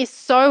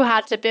so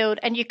hard to build.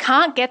 And you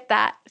can't get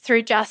that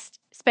through just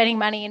spending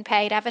money in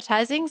paid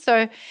advertising.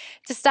 So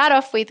to start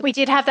off with, we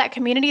did have that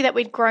community that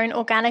we'd grown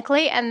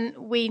organically, and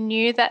we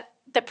knew that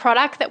the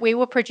product that we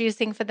were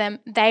producing for them,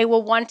 they were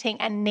wanting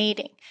and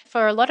needing.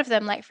 For a lot of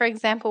them, like for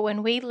example,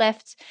 when we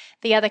left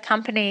the other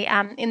company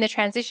in the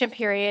transition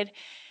period,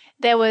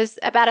 there was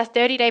about a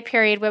 30-day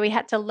period where we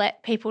had to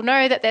let people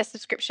know that their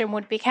subscription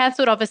would be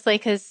cancelled, obviously,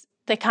 because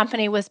the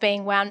company was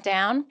being wound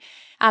down,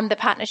 the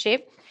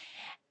partnership.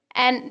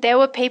 And there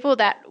were people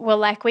that were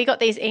like, we got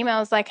these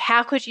emails like,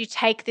 how could you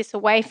take this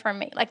away from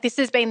me? Like, this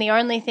has been the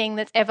only thing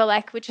that's ever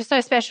which is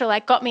so special,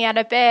 got me out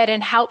of bed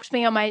and helped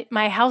me on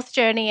my health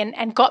journey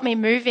and got me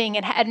moving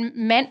and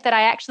meant that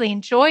I actually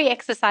enjoy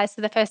exercise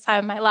for the first time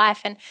in my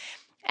life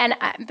and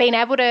being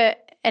able to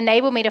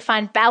enable me to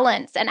find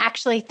balance and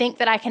actually think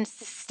that I can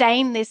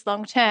sustain this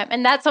long term.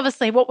 And that's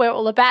obviously what we're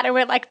all about. And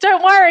we're like,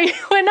 don't worry,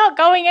 we're not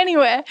going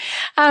anywhere.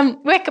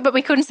 But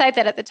we couldn't say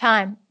that at the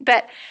time.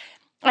 But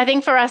I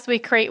think for us,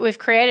 we've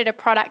created a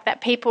product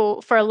that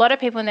for a lot of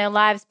people in their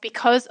lives,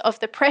 because of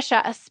the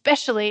pressure,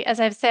 especially, as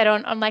I've said,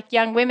 on like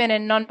young women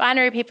and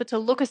non-binary people to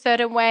look a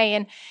certain way,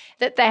 and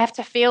that they have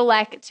to feel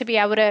like to be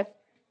able to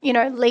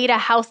lead a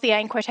healthier,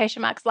 in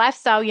quotation marks,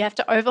 lifestyle, you have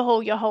to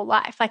overhaul your whole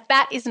life. Like,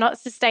 that is not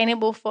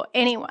sustainable for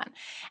anyone.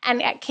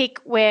 And at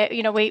KIC,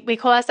 we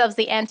call ourselves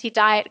the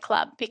anti-diet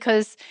club,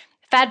 because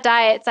fad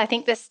diets, I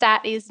think the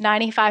stat is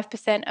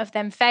 95% of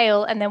them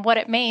fail. And then what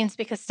it means,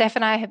 because Steph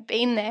and I have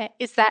been there,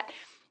 is that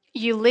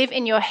you live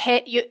in your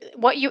head,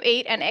 what you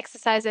eat and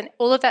exercise and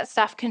all of that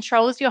stuff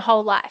controls your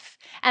whole life.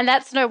 And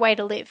that's no way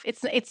to live.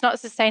 It's not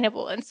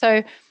sustainable. And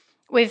so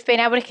we've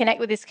been able to connect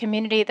with this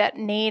community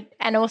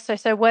and also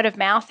so word of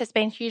mouth has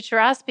been huge for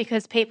us,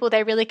 because people,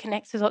 they really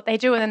connect with what they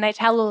do and then they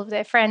tell all of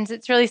their friends.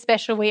 It's really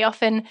special. We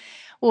often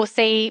will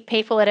see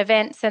people at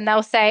events and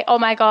they'll say, oh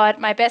my God,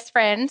 my best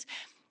friend,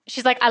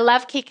 she's like, I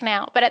love KIC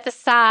now. But at the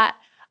start,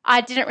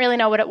 I didn't really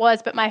know what it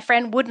was, but my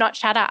friend would not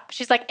shut up.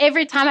 She's like,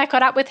 every time I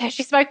caught up with her,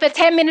 she spoke for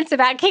 10 minutes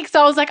about KIC.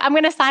 So I was like, I'm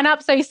going to sign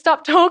up. So you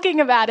stop talking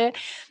about it.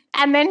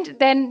 And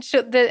then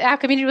our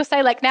community will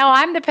say, like, now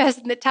I'm the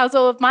person that tells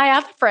all of my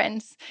other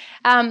friends.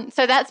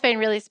 So that's been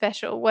really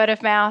special, word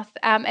of mouth.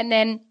 And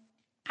then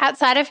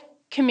outside of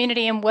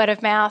community and word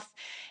of mouth,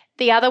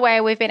 the other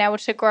way we've been able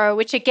to grow,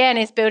 which again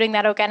is building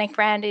that organic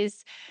brand,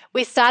 is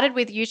we started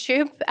with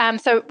YouTube.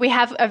 So we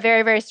have a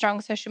very, very strong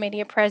social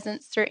media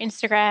presence through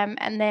Instagram.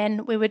 And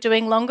then we were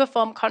doing longer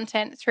form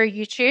content through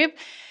YouTube.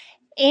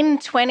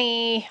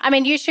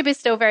 YouTube is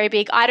still very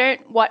big. I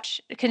don't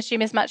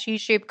consume as much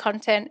YouTube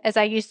content as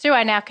I used to.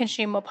 I now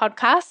consume more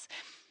podcasts.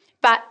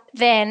 But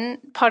then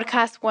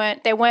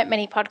there weren't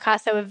many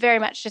podcasts. They were very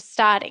much just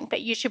starting. But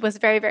YouTube was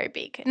very, very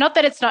big. Not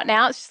that it's not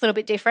now, it's just a little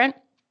bit different.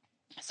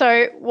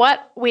 So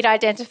what we'd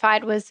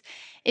identified was,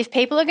 if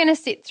people are going to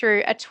sit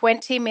through a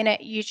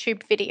 20-minute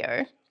YouTube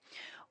video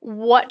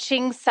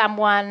watching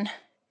someone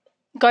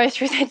go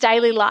through their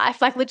daily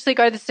life, like literally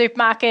go to the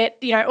supermarket,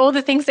 all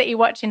the things that you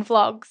watch in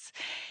vlogs,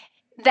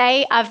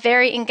 they are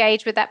very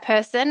engaged with that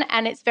person,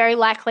 and it's very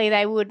likely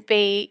they would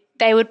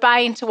buy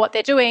into what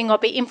they're doing or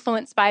be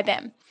influenced by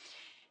them.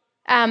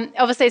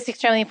 Obviously, it's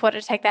extremely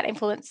important to take that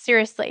influence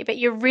seriously, but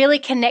you really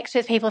connect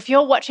with people. If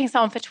you're watching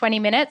someone for 20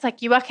 minutes,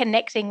 like, you are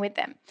connecting with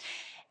them.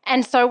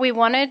 And so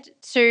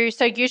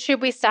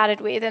YouTube we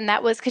started with, and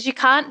that was because you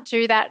can't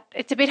do that.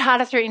 It's a bit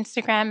harder through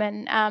Instagram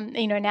and,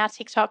 now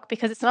TikTok,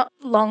 because it's not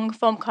long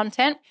form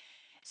content.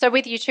 So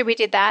with YouTube, we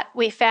did that.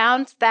 We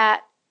found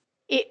that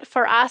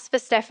for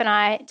Steph and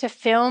I, to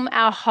film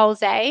our whole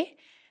day,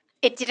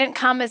 it didn't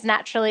come as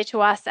naturally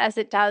to us as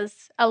it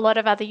does a lot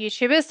of other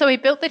YouTubers. So we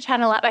built the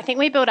channel up. I think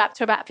we built up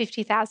to about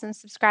 50,000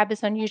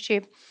 subscribers on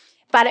YouTube,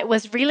 but it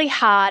was really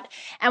hard.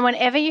 And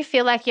whenever you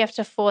feel like you have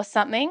to force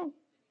something,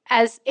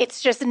 as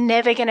it's just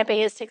never going to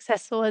be as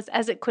successful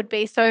as it could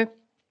be. So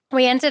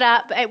we ended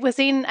up, it was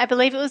in, I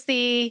believe it was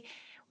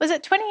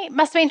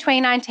must have been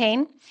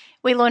 2019,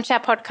 we launched our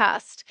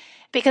podcast,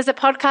 because a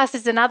podcast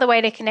is another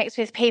way to connect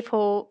with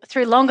people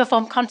through longer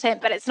form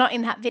content, but it's not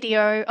in that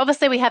video.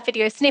 Obviously, we have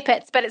video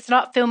snippets, but it's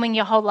not filming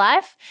your whole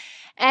life.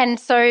 And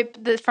so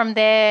from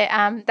there,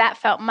 that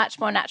felt much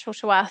more natural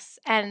to us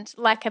and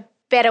like a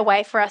better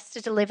way for us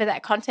to deliver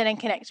that content and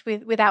connect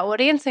with our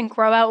audience and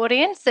grow our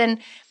audience. And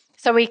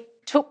so we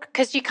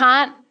because you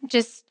can't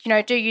just, do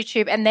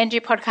YouTube and then do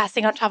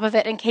podcasting on top of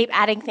it and keep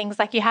adding things.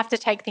 Like, you have to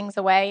take things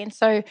away. And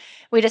so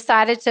we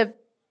decided to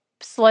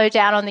slow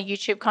down on the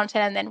YouTube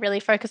content and then really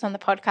focus on the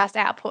podcast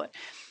output.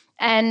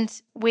 And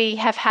we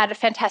have had a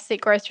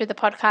fantastic growth through the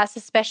podcast,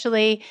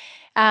 especially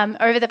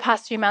over the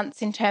past few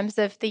months in terms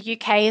of the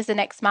UK as the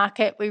next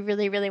market we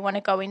really, really want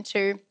to go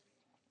into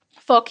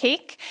for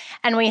KIC.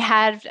 And we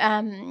had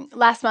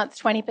last month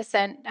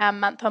 20%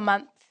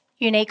 month-on-month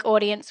unique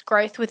audience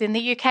growth within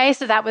the UK.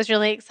 So that was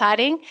really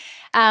exciting.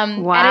 Wow.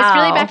 And it's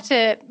really back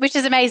to, which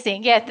is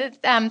amazing. Yeah,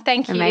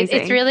 thank you.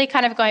 Amazing. It's really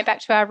kind of going back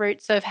to our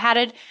roots of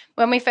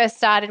when we first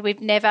started,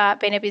 we've never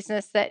been a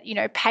business that,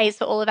 pays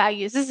for all of our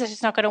users. It's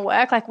just not going to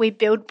work. Like, we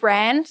build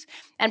brand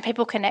and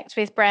people connect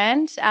with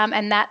brand.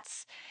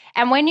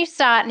 And when you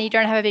start and you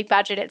don't have a big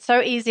budget, it's so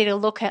easy to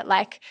look at,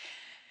 like,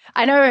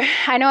 I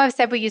know I've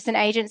said we used an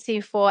agency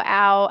for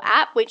our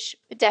app, which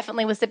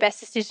definitely was the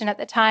best decision at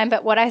the time.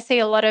 But what I see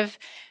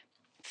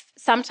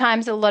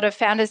sometimes a lot of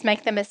founders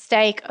make the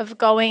mistake of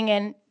going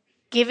and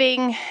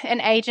giving an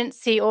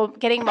agency or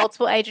getting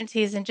multiple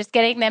agencies and just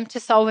getting them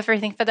to solve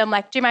everything for them,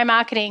 like do my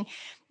marketing,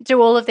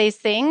 do all of these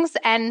things.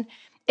 And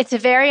it's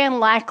very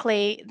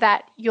unlikely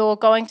that you're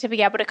going to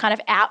be able to kind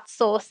of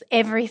outsource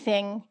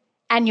everything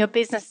and your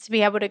business to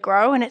be able to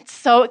grow. And it's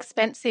so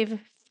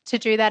expensive to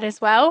do that as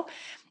well.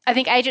 I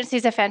think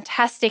agencies are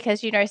fantastic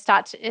as you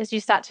start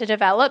to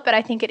develop, but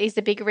I think it is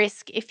a big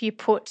risk if you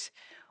put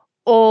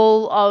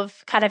all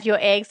of kind of your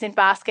eggs in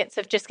baskets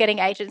of just getting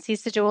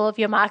agencies to do all of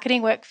your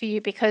marketing work for you,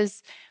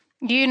 because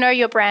you know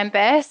your brand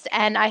best.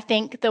 And I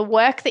think the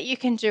work that you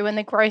can do and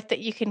the growth that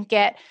you can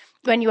get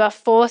when you are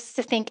forced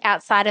to think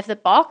outside of the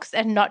box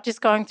and not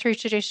just going through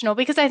traditional,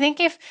 because I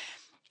think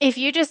if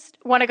you just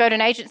want to go to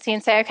an agency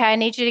and say, okay, I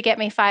need you to get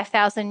me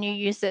 5,000 new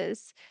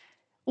users,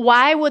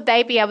 why would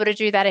they be able to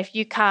do that if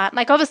you can't?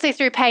 Like, obviously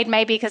through paid,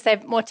 maybe because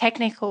they're more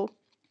technical,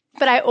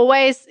 but I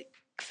always,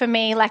 for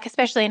me, like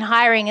especially in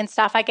hiring and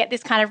stuff, I get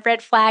this kind of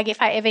red flag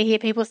if I ever hear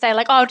people say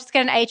like, oh, just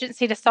get an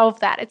agency to solve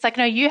that. It's like,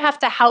 no, you have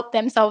to help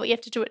them solve it. You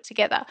have to do it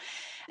together.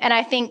 And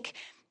I think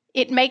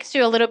it makes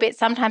you a little bit,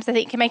 sometimes I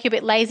think it can make you a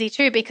bit lazy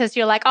too, because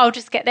you're like, oh,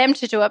 just get them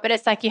to do it. But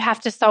it's like you have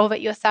to solve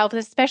it yourself,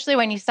 especially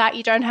when you start,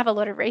 you don't have a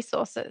lot of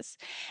resources.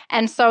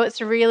 And so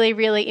it's really,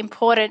 really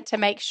important to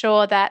make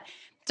sure that,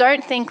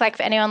 don't think like,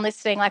 for anyone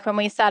listening, like when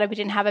we started, we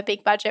didn't have a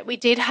big budget. We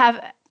did have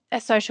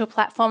a social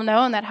platform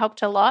though, and that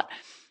helped a lot.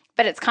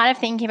 But it's kind of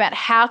thinking about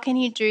how can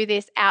you do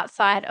this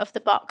outside of the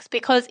box?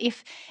 Because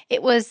if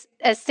it was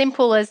as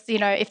simple as,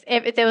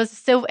 if there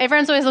was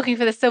everyone's always looking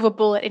for the silver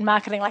bullet in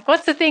marketing, like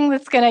what's the thing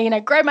that's going to,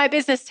 grow my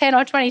business 10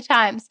 or 20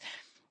 times?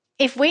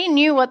 If we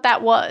knew what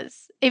that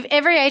was, if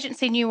every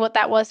agency knew what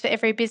that was for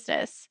every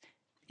business,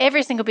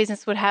 every single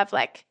business would have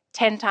like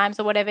 10 times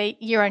or whatever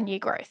year-on-year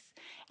growth.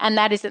 And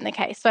that isn't the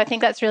case. So I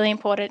think that's really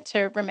important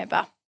to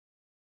remember.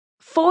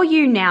 For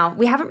you now,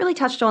 we haven't really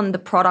touched on the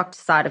product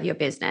side of your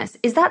business.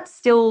 Is that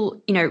still,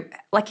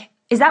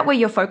 is that where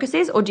your focus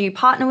is? Or do you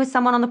partner with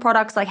someone on the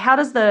products? Like, how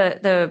does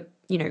the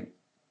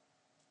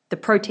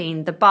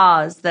protein, the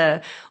bars,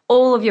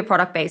 all of your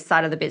product-based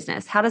side of the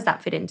business, how does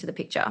that fit into the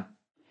picture?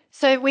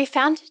 So we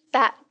found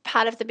that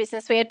part of the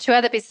business. We had two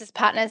other business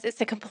partners. It's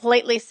a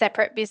completely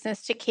separate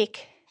business to KIC,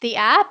 the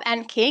app,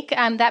 and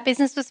KIC. That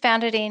business was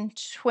founded in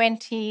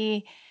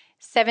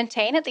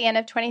 2017, at the end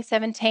of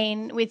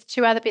 2017, with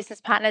two other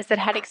business partners that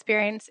had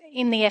experience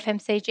in the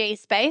FMCG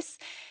space.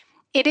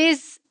 It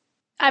is,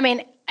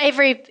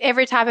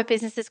 every type of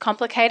business is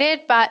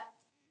complicated, but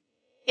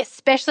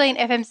especially in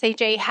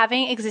FMCG,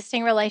 having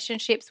existing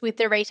relationships with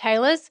the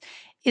retailers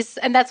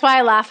and that's why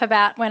I laugh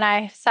about when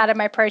I started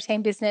my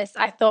protein business,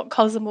 I thought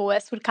Coles and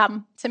Woolworths would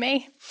come to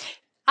me.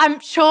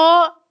 I'm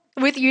sure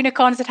with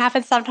unicorns it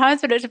happens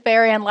sometimes, but it's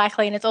very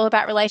unlikely, and it's all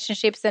about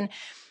relationships and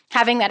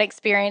having that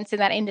experience in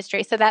that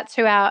industry. So that's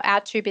who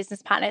our two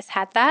business partners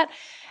had that.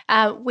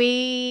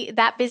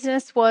 That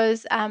business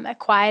was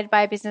acquired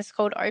by a business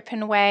called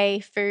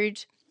Openway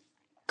Food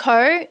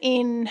Co.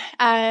 in,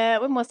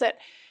 when was it?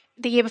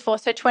 The year before.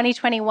 So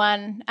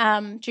 2021,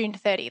 June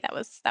 30,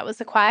 that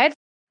was acquired.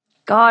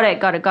 Got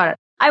it.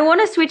 I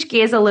want to switch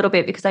gears a little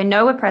bit because I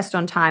know we're pressed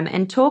on time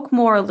and talk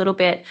more a little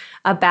bit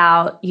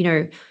about,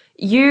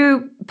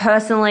 you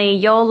personally,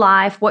 your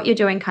life, what you're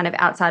doing kind of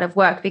outside of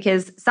work,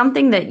 because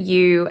something that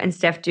you and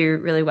Steph do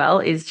really well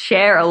is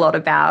share a lot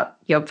about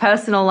your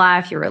personal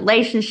life, your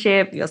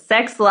relationship, your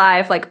sex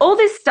life, like all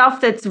this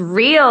stuff that's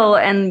real.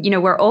 And,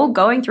 we're all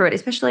going through it,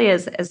 especially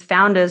as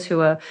founders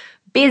who are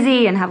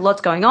busy and have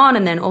lots going on,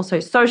 and then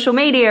also social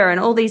media and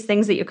all these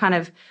things that you're kind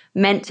of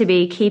meant to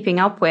be keeping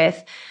up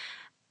with.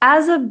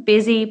 As a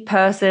busy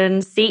person,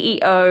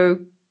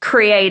 CEO,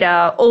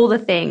 creator, all the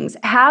things.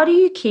 How do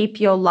you keep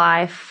your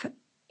life,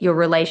 your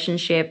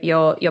relationship,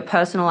 your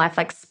personal life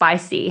like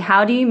spicy?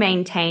 How do you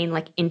maintain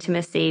like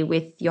intimacy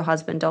with your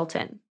husband,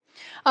 Dalton?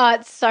 Oh,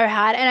 it's so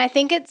hard. And I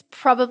think it's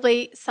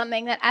probably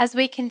something that as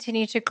we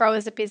continue to grow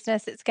as a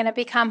business, it's going to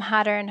become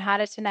harder and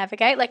harder to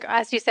navigate. Like,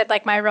 as you said,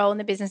 like my role in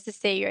the business is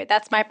CEO.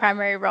 That's my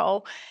primary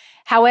role.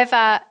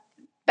 However,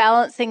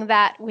 balancing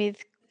that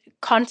with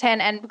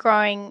content and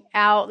growing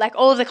our, like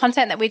all of the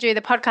content that we do,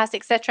 the podcast,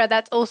 etc.,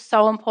 that's all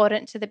so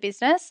important to the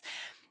business.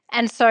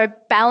 And so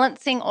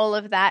balancing all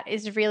of that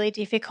is really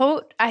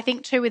difficult. I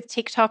think too with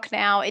TikTok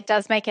now, it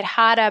does make it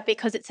harder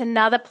because it's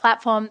another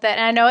platform that,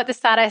 and I know at the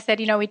start I said,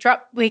 you know,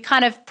 we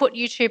kind of put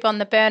YouTube on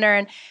the burner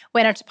and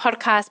went onto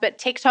podcasts, but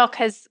TikTok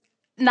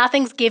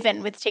nothing's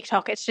given with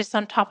TikTok. It's just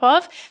on top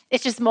of.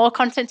 It's just more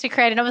content to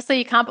create. And obviously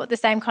you can't put the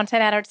same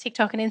content out on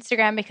TikTok and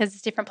Instagram because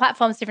it's different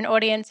platforms, different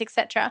audience,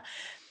 etc.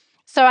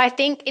 So I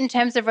think in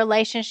terms of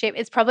relationship,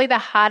 it's probably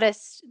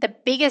the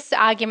biggest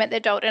argument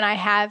that Dalton and I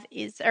have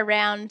is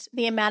around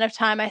the amount of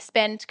time I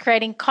spend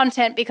creating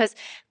content, because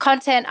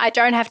content I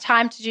don't have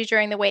time to do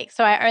during the week.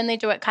 So I only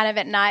do it kind of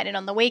at night and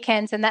on the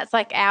weekends, and that's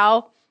like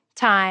our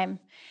time.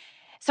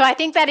 So I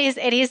think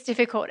it is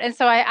difficult. And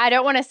so I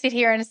don't want to sit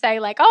here and say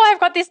like, oh, I've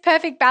got this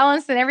perfect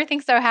balance and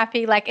everything's so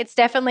happy. Like it's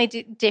definitely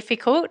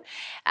difficult.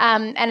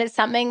 And it's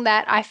something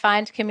that I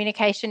find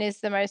communication is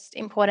the most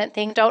important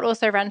thing. Dalton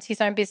also runs his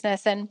own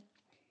business, and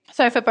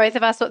so for both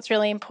of us, what's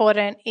really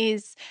important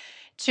is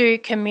to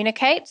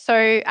communicate. So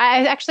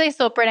I actually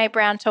saw Brené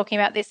Brown talking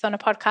about this on a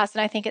podcast,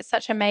 and I think it's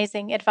such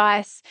amazing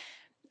advice.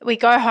 We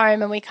go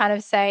home and we kind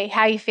of say,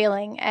 how are you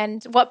feeling?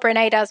 And what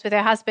Brené does with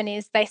her husband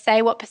is they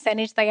say what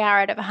percentage they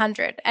are out of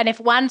 100. And if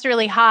one's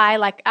really high,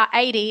 like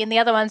 80, and the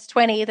other one's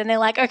 20, then they're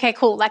like, okay,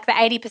 cool. Like the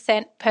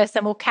 80%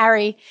 person will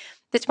carry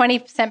the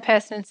 20%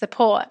 person in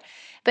support.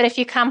 But if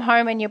you come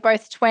home and you're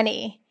both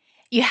 20,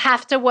 you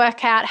have to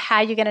work out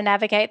how you're going to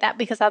navigate that,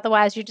 because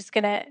otherwise you're just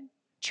going to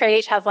treat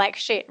each other like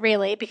shit,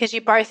 really, because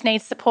you both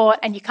need support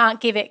and you can't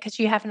give it because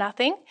you have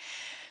nothing.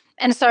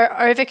 And so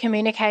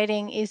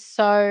over-communicating is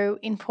so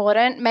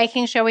important.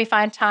 Making sure we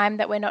find time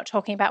that we're not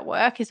talking about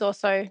work is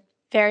also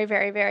very,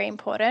 very, very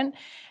important.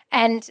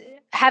 And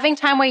having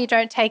time where you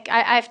don't take –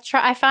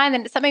 I find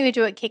that it's something we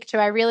do at KIC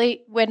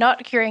too. We're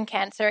not curing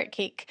cancer at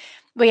KIC.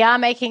 We are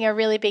making a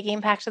really big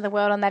impact in the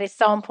world, and that is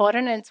so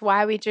important, and it's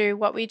why we do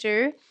what we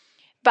do.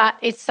 But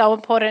it's so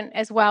important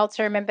as well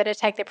to remember to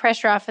take the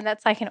pressure off, and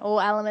that's like in all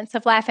elements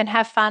of life, and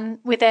have fun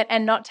with it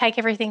and not take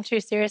everything too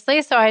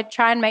seriously. So I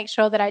try and make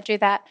sure that I do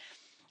that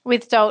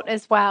with Dalt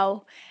as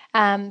well.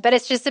 But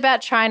it's just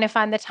about trying to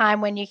find the time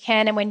when you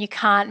can and when you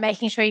can't,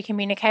 making sure you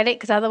communicate it,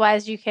 because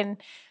otherwise you can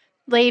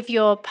leave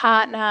your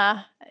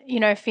partner, you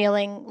know,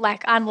 feeling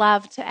like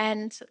unloved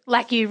and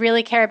like you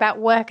really care about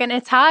work. And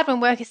it's hard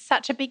when work is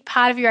such a big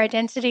part of your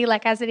identity,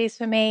 like as it is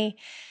for me.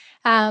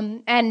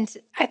 And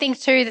I think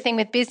too, the thing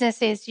with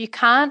business is you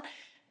can't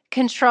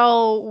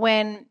control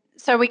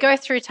so we go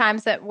through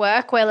times at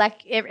work where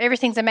like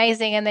everything's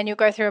amazing, and then you'll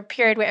go through a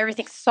period where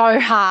everything's so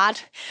hard,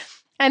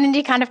 and then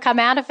you kind of come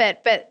out of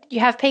it, but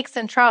you have peaks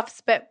and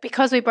troughs. But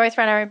because we both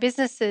run our own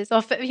businesses,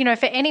 or for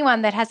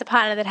anyone that has a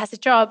partner that has a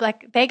job,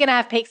 like they're going to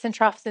have peaks and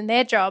troughs in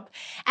their job,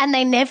 and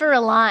they never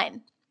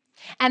align.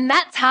 And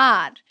that's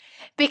hard,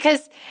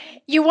 because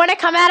you want to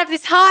come out of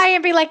this high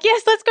and be like,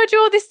 yes, let's go do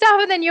all this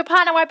stuff. And then your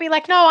partner might be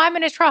like, no, I'm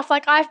in a trough.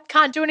 Like I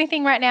can't do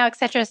anything right now,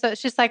 etc. So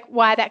it's just like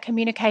why that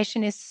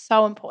communication is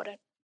so important.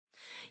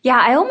 Yeah,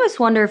 I almost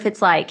wonder if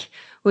it's like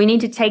we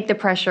need to take the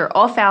pressure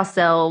off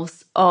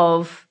ourselves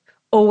of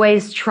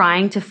always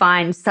trying to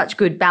find such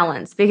good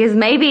balance, because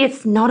maybe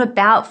it's not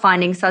about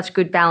finding such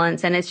good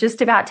balance, and it's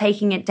just about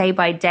taking it day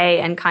by day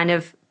and kind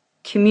of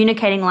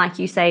communicating like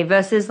you say,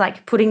 versus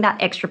like putting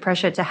that extra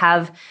pressure to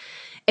have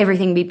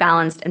everything be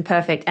balanced and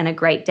perfect and a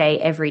great day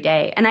every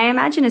day. And I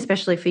imagine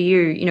especially for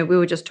you, we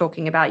were just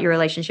talking about your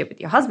relationship with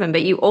your husband,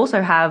 but you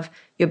also have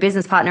your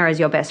business partner as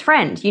your best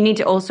friend. You need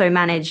to also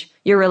manage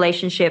your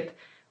relationship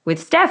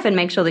with Steph and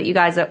make sure that you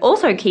guys are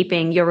also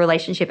keeping your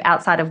relationship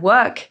outside of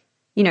work,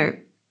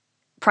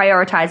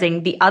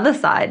 prioritizing the other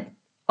side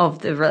of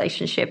the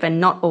relationship and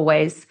not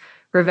always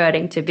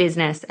reverting to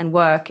business and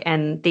work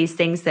and these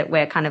things that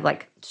we're kind of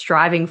like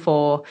striving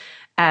for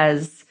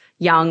as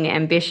young,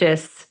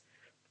 ambitious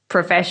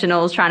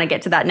professionals trying to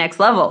get to that next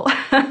level.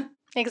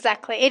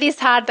 Exactly. It is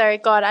hard though.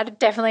 God, I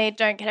definitely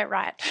don't get it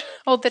right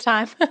all the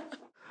time.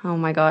 Oh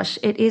my gosh,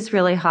 it is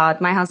really hard.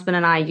 My husband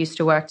and I used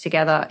to work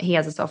together. He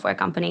has a software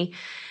company,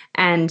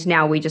 and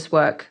now we just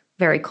work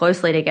very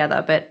closely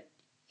together. But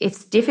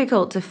it's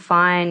difficult to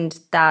find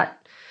that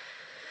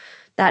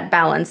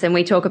balance, and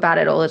we talk about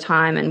it all the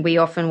time, and we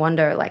often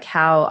wonder like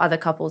how other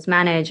couples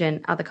manage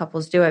and other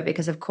couples do it,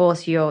 because of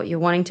course you're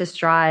wanting to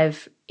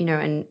strive,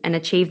 and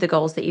achieve the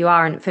goals that you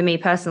are. And for me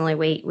personally,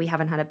 we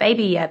haven't had a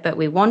baby yet, but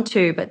we want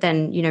to. But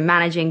then,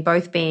 managing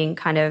both being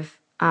kind of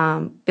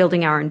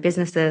building our own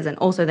businesses and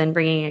also then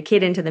bringing a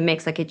kid into the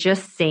mix, like it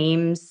just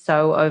seems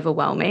so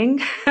overwhelming.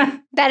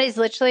 That is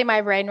literally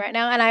my brain right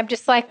now. And I'm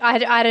just like,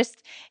 I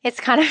just, it's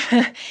kind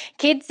of,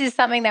 kids is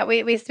something that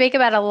we speak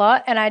about a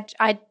lot. And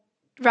I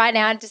right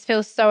now it just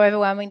feels so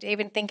overwhelming to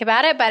even think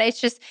about it. But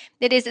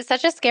it's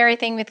such a scary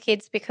thing with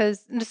kids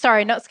because,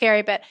 sorry, not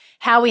scary, but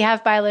how we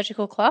have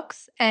biological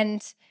clocks.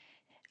 And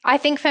I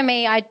think for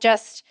me, I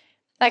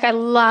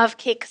love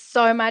KIC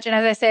so much. And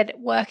as I said,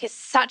 work is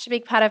such a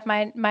big part of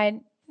my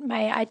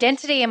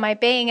identity and my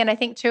being. And I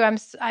think too,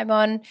 I'm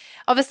on,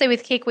 obviously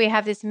with KIC, we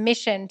have this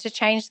mission to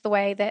change the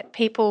way that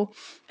people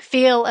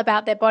feel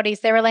about their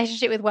bodies, their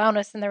relationship with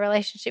wellness and their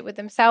relationship with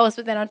themselves.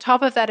 But then on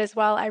top of that as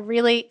well, I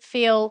really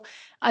feel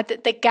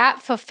that the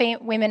gap for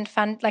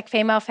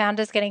female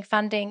founders getting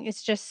funding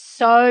is just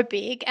so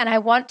big. And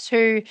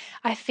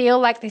I feel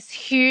like this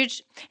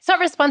huge, it's not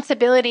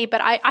responsibility, but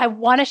I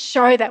want to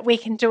show that we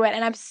can do it.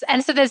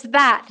 And so there's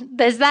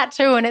that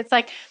too. And it's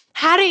like,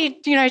 how do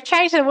you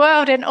change the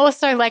world and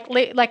also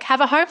like have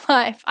a home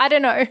life? I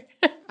don't know.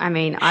 I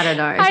mean, I don't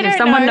know. If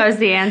someone knows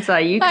the answer,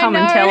 you come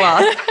and tell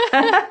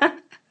us.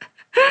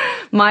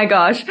 My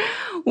gosh.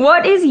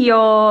 What is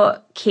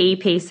your key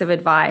piece of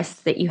advice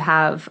that you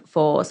have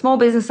for small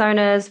business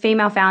owners,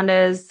 female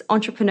founders,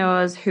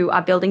 entrepreneurs who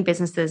are building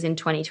businesses in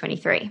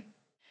 2023?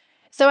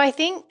 So I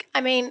think,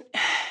 I mean,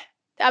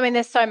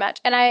 there's so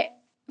much. And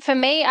for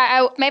me,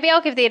 maybe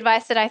I'll give the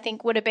advice that I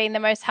think would have been the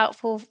most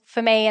helpful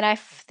for me, and I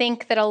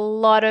think that a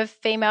lot of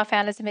female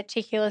founders in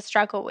particular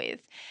struggle with,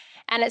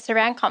 and it's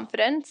around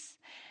confidence.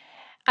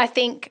 I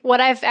think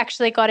what I've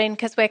actually got in,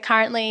 because we're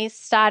currently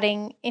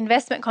starting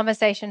investment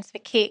conversations for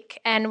KIC,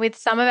 and with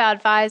some of our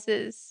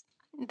advisors,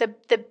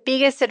 the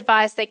biggest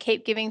advice they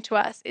keep giving to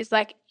us is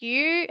like,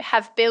 you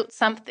have built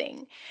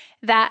something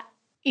that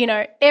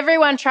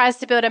everyone tries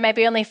to build, and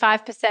maybe only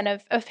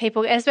 5% of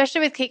people, and especially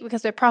with KIC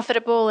because we're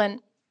profitable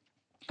and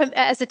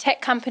as a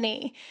tech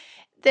company,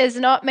 there's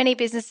not many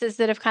businesses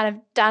that have kind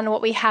of done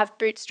what we have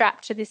bootstrapped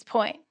to this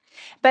point.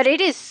 But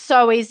it is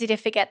so easy to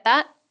forget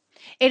that.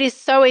 It is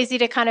so easy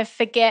to kind of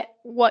forget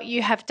what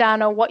you have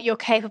done or what you're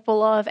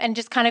capable of and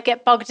just kind of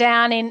get bogged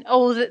down in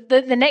all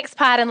the next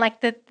part and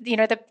like the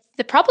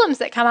problems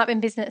that come up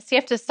in business. You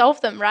have to solve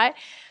them, right?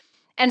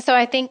 And so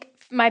I think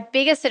my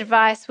biggest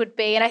advice would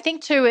be, and I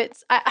think too,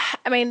 it's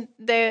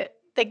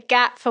the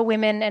gap for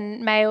women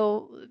and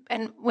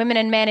women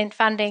and men in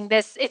funding,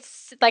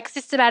 it's like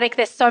systematic.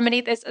 There's so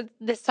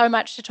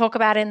much to talk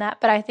about in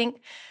that. But I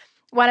think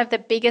one of the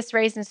biggest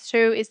reasons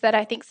too is that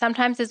I think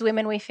sometimes as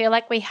women we feel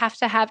like we have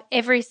to have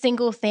every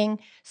single thing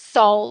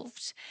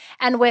solved,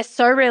 and we're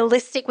so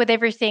realistic with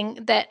everything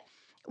that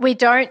we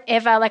don't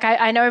ever, like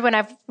I know when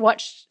I've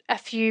watched a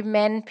few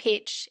men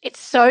pitch, it's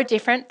so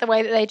different the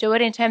way that they do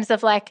it in terms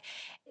of like,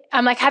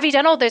 I'm like, have you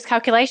done all those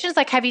calculations?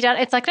 Like, have you done,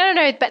 it's like,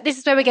 no, but this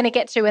is where we're going to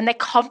get to. And the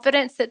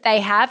confidence that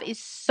they have is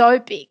so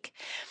big.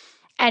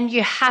 And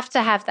you have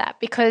to have that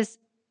because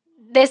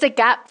there's a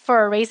gap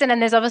for a reason.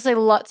 And there's obviously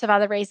lots of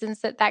other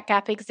reasons that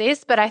gap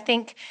exists. But I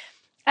think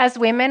as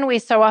women, we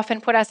so often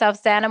put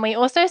ourselves down, and we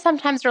also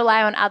sometimes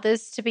rely on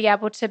others to be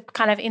able to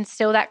kind of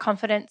instill that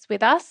confidence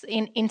with us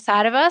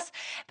inside of us.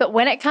 But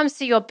when it comes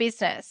to your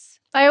business,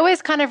 I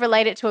always kind of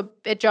relate it to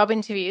a job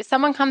interview.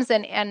 Someone comes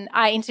in and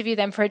I interview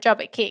them for a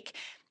job at KIC.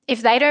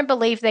 If they don't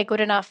believe they're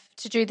good enough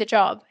to do the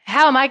job,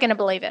 how am I going to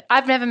believe it?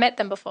 I've never met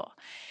them before.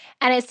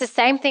 And it's the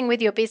same thing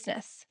with your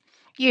business.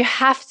 You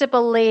have to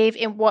believe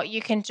in what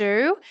you can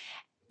do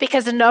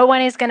because no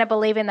one is going to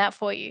believe in that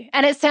for you.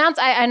 And it sounds,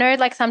 I know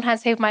like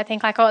sometimes people might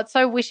think like, oh, it's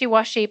so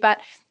wishy-washy, but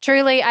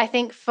truly I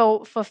think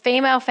for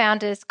female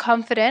founders,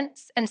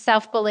 confidence and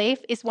self-belief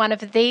is one of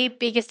the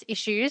biggest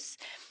issues.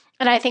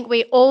 And I think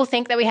we all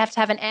think that we have to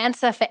have an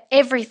answer for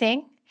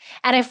everything.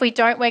 And if we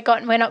don't,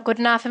 we're not good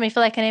enough and we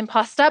feel like an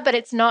imposter, but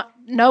it's not,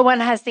 no one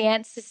has the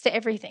answers to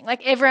everything.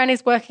 Like everyone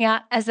is working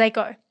it as they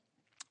go,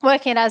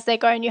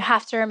 and you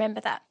have to remember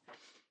that.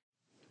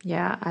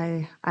 Yeah,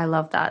 I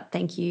love that.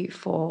 Thank you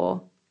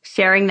for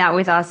sharing that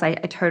with us. I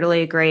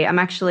totally agree. I'm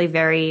actually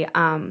very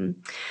kind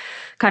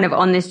of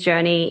on this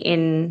journey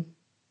in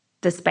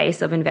the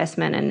space of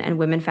investment and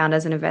women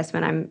founders and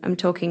investment. I'm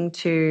talking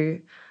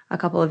to a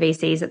couple of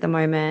VCs at the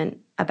moment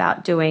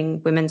about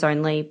doing women's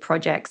only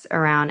projects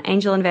around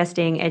angel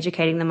investing,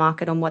 educating the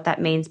market on what that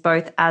means,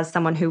 both as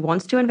someone who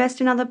wants to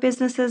invest in other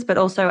businesses, but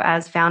also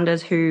as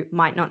founders who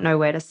might not know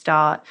where to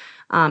start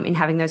in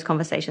having those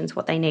conversations,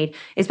 what they need.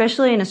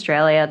 Especially in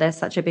Australia, there's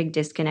such a big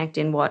disconnect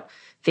in what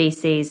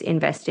VCs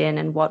invest in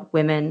and what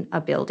women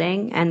are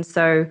building. And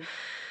so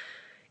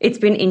it's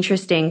been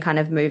interesting kind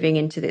of moving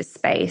into this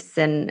space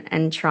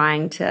and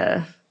trying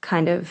to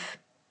kind of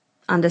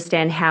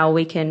understand how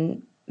we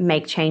can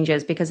make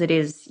changes, because it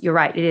is, you're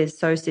right, it is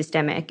so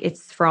systemic.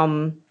 It's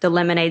from the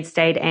lemonade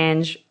stand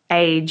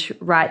age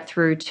right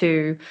through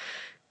to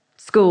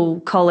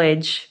school,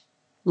 college,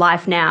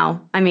 life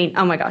now. I mean,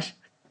 oh my gosh,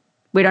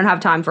 we don't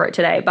have time for it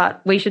today,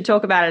 but we should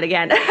talk about it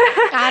again. 100%.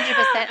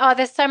 Oh,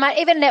 there's so much.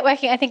 Even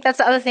networking, I think that's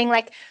the other thing.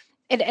 Like,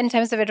 in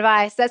terms of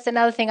advice, that's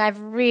another thing I've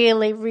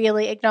really,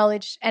 really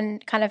acknowledged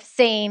and kind of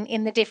seen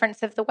in the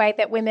difference of the way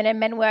that women and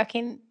men work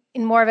in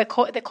more of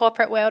the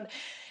corporate world.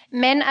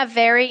 Men are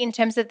very, in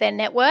terms of their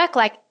network,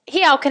 like,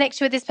 here, I'll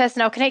connect you with this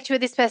person, I'll connect you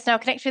with this person, I'll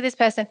connect you with this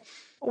person.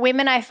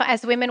 Women,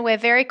 as women, we're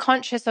very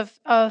conscious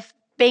of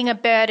being a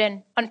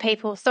burden on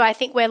people. So I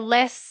think we're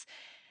less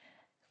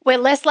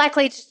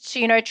likely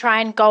to try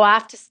and go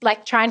after,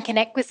 like, try and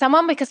connect with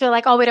someone because we're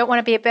like, oh, we don't want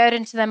to be a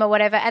burden to them or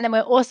whatever. And then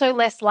we're also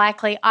less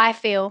likely, I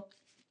feel,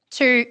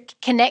 to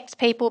connect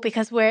people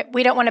because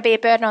we don't want to be a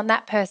burden on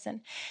that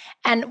person.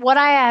 And what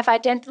I have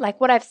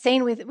what I've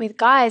seen with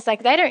guys,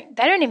 like, they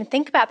don't even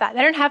think about that.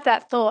 They don't have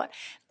that thought.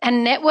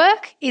 And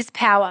network is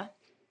power.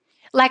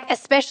 Like,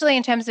 especially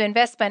in terms of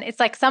investment, it's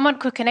like someone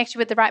could connect you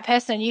with the right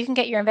person and you can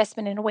get your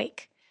investment in a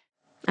week.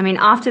 I mean,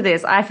 after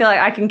this, I feel like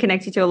I can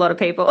connect you to a lot of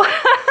people.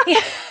 Yeah.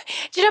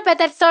 Do you know,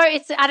 but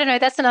I don't know,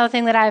 that's another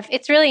thing that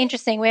it's really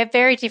interesting. We're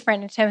very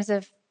different in terms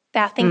of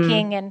our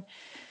thinking and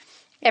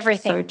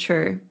everything. So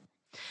true.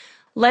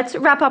 Let's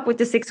wrap up with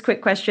the 6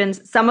 quick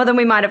questions. Some of them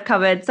we might have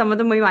covered, some of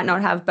them we might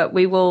not have, but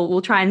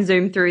we'll try and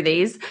zoom through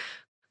these.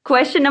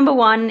 Question number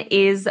 1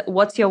 is,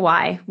 what's your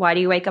why? Why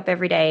do you wake up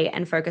every day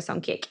and focus on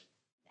KIC?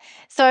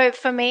 So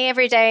for me,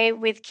 every day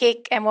with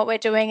KIC and what we're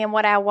doing and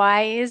what our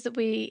why is,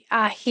 we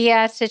are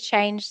here to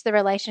change the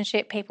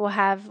relationship people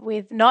have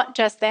with not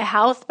just their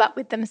health, but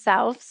with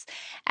themselves.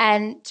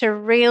 And to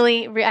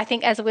really, I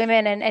think as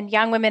women and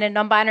young women and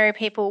non-binary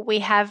people, we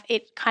have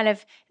it kind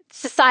of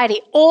society,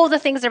 all the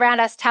things around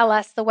us tell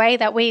us the way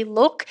that we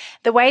look,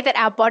 the way that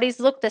our bodies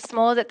look, the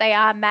smaller that they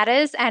are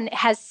matters and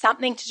has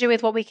something to do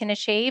with what we can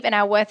achieve and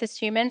our worth as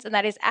humans. And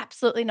that is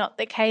absolutely not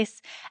the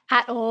case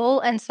at all.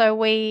 And so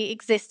we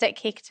exist at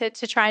KIC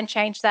to try and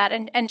change that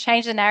and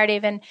change the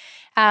narrative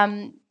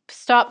and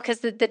stop, because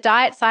the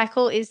diet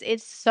cycle is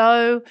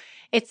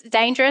it's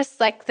dangerous.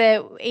 Like,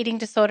 the eating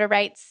disorder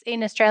rates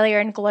in Australia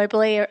and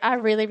globally are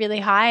really, really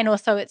high. And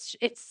also it's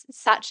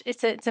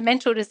a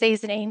mental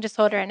disease, an eating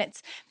disorder, and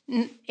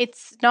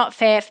it's not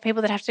fair for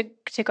people that have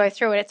to go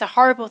through it. It's a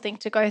horrible thing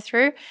to go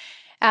through.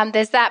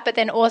 There's that, but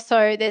then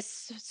also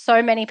there's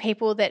so many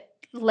people that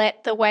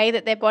let the way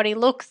that their body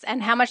looks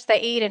and how much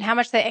they eat and how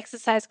much they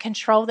exercise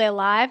control their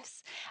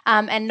lives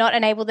and not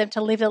enable them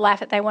to live the life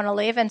that they want to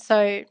live. And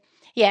so,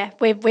 yeah,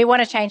 we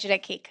want to change it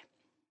at KIC.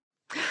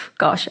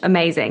 Gosh,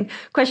 amazing.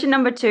 Question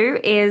number 2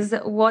 is,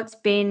 what's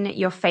been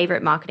your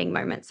favorite marketing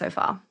moment so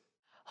far?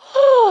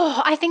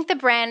 Oh, I think the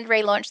brand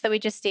relaunch that we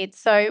just did.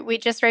 So we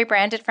just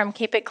rebranded from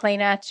Keep It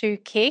Cleaner to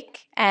KIC,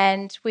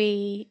 and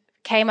we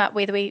came up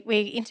with,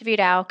 we interviewed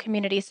our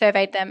community,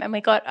 surveyed them, and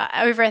we got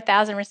over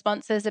 1,000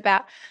 responses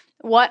about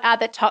what are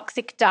the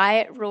toxic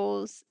diet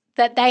rules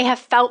that they have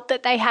felt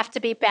that they have to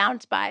be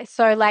bound by.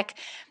 So, like,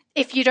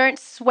 if you don't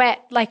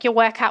sweat, like, your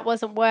workout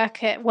wasn't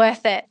worth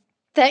it.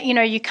 That,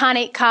 you can't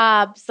eat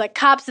carbs, like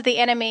carbs are the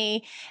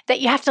enemy, that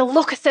you have to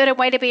look a certain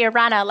way to be a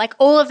runner, like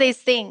all of these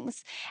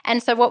things.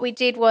 And so what we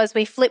did was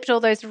we flipped all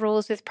those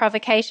rules with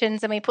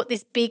provocations, and we put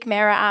this big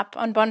mirror up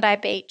on Bondi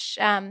Beach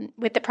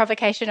with the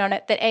provocation on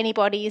it that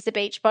anybody is a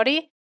beach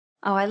body.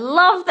 Oh, I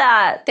love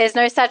that. There's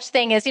no such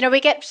thing as, we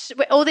get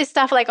all this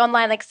stuff like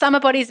online, like summer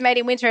bodies made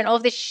in winter and all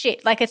of this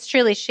shit, like it's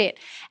truly shit.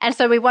 And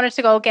so we wanted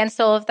to go against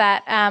all of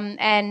that.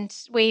 And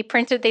we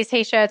printed these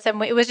T-shirts,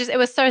 and it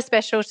was so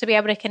special to be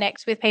able to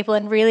connect with people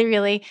and really,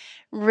 really,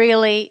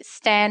 really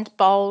stand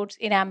bold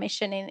in our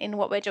mission in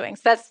what we're doing.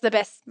 So that's the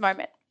best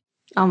moment.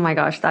 Oh my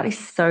gosh, that is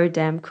so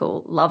damn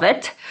cool. Love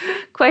it.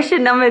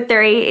 Question number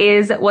 3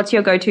 is, what's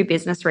your go-to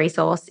business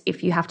resource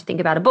if you have to think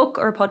about a book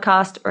or a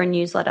podcast or a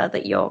newsletter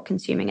that you're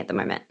consuming at the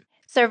moment?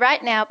 So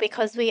right now,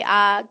 because we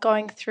are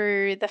going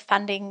through the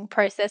funding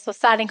process or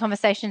starting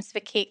conversations for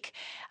KIC,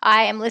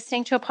 I am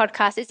listening to a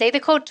podcast. It's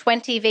either called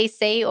 20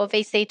 VC or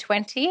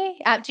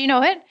VC20. Do you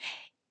know it?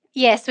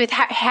 Yes, with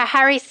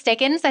Harry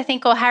Steggins, I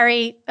think, or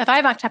Harry, if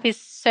I mucked up his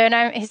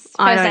surname, his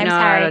first name's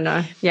Harry. I don't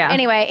know. Yeah.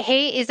 Anyway,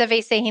 he is a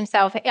VC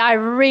himself. I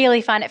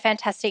really find it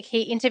fantastic.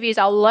 He interviews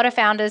a lot of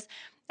founders,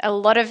 a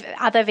lot of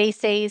other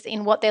VCs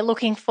in what they're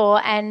looking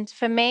for. And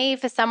for me,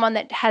 for someone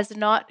that has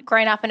not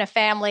grown up in a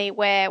family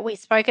where we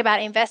spoke about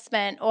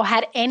investment or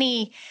had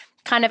any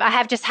kind of, I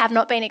have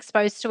not been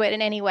exposed to it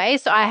in any way.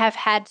 So I have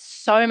had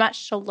so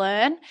much to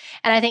learn,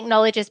 and I think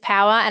knowledge is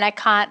power. And I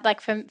can't,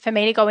 like, for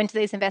me to go into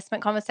these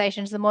investment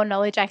conversations, the more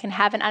knowledge I can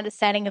have and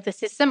understanding of the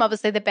system,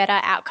 obviously the better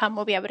outcome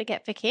we'll be able to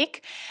get for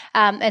KIC.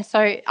 And so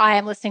I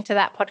am listening to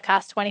that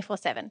podcast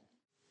 24/7.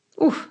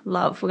 Ooh,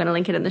 love. We're going to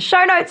link it in the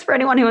show notes for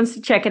anyone who wants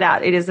to check it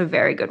out. It is a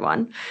very good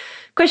one.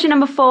 Question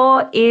number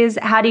 4 is,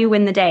 how do you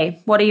win the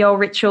day? What are your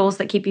rituals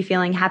that keep you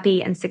feeling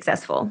happy and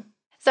successful?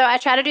 So I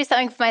try to do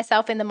something for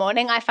myself in the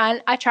morning. I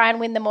find I try and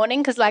win the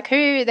morning because, like,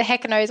 who the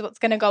heck knows what's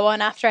going to go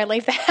on after I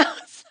leave the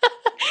house?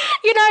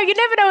 You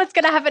never know what's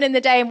going to happen in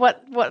the day and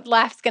what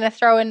life's going to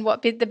throw and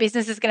what the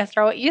business is going to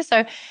throw at you.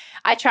 So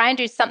I try and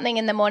do something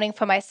in the morning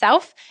for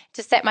myself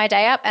to set my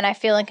day up, and I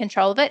feel in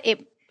control of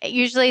it. It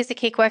usually is a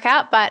KIC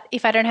workout, but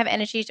if I don't have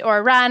energy or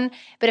a run,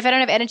 but if I don't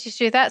have energy to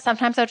do that,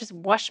 sometimes I'll just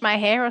wash my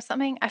hair or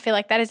something. I feel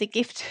like that is a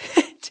gift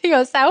to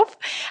yourself.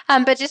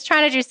 But just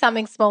trying to do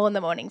something small in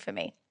the morning for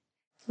me.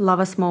 Love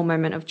a small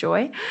moment of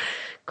joy.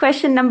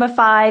 Question number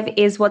 5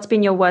 is, what's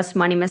been your worst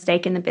money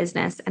mistake in the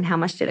business and how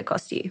much did it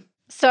cost you?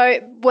 So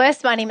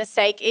worst money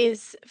mistake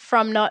is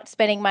from not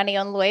spending money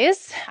on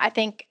lawyers. I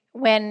think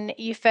when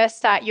you first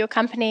start your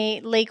company,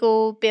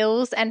 legal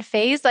bills and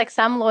fees, like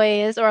some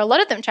lawyers or a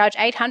lot of them charge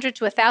 $800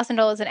 to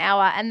 $1,000 an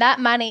hour, and that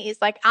money is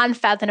like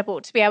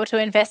unfathomable to be able to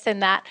invest in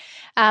that.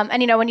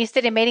 And, you know, when you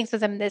sit in meetings with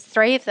them, there's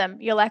 3 of them,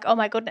 you're like, oh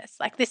my goodness,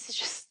 like this is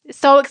just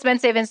so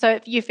expensive. And so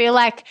you feel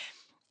like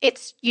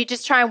you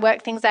just try and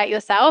work things out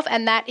yourself,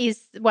 and that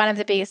is one of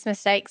the biggest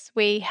mistakes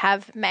we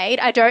have made.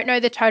 I don't know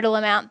the total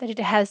amount that it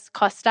has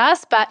cost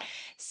us, but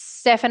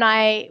Steph and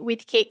I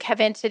with KIC have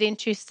entered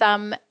into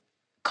some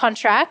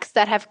contracts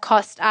that have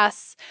cost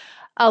us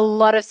a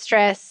lot of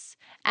stress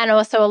and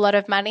also a lot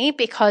of money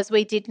because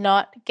we did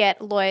not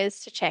get lawyers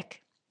to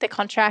check the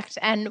contract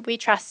and we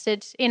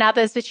trusted in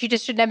others, which you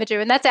just should never do.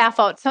 And that's our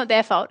fault. It's not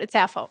their fault. It's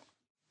our fault.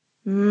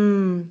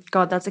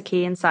 God, that's a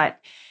key insight.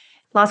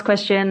 Last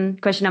question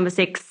number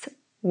 6.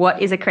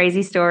 What is a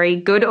crazy story,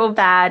 good or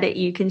bad,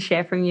 you can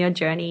share from your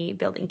journey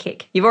building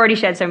KIC? You've already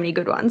shared so many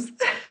good ones.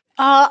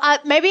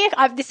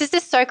 This is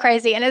just so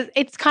crazy, and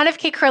it's kind of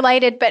KIC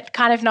related, but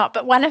kind of not.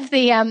 But one of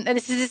the, and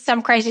this is just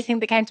some crazy thing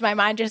that came to my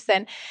mind just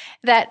then,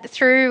 that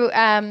through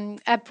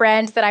a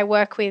brand that I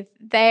work with,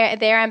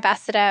 their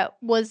ambassador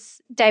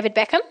was David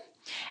Beckham,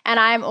 and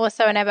I'm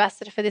also an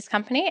ambassador for this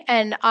company.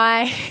 And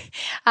I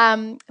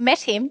met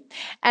him,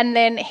 and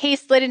then he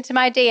slid into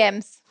my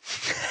DMs.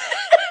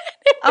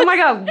 Oh my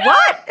God,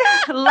 what?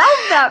 Love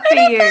that for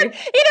you.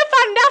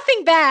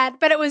 Nothing bad,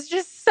 but it was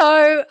just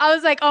so, I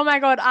was like, oh my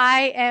God,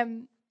 I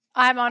am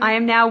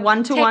now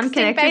one-to-one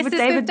connected with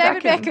David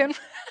Beckham.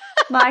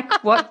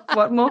 Like,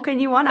 what more can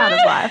you want out of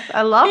life?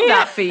 I love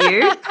that for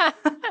you.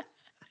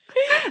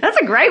 That's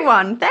a great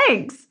one.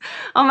 Thanks.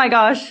 Oh my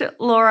gosh,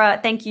 Laura,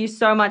 thank you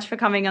so much for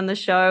coming on the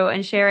show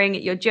and sharing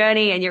your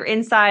journey and your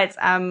insights.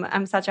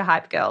 I'm such a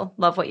hype girl.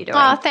 Love what you're doing.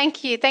 Oh,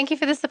 thank you. Thank you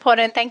for the support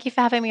and thank you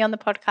for having me on the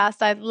podcast.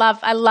 I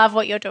love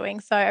what you're doing,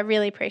 so I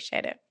really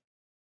appreciate it.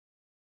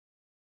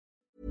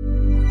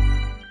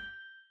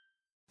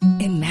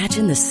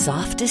 Imagine the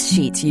softest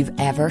sheets you've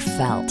ever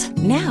felt.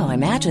 Now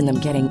imagine them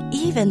getting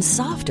even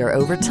softer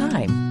over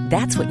time.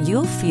 That's what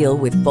you'll feel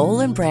with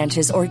Boll &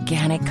 Branch's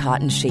organic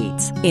cotton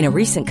sheets. In a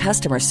recent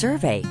customer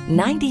survey,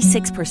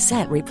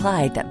 96%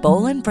 replied that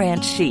Boll &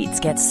 Branch sheets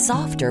get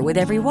softer with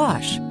every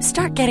wash.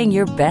 Start getting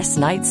your best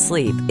night's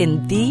sleep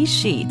in these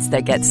sheets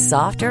that get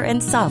softer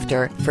and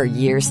softer for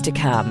years to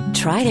come.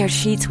 Try their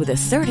sheets with a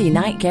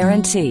 30-night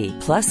guarantee.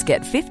 Plus,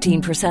 get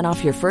 15%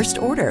 off your first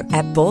order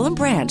at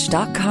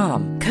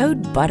bollandbranch.com.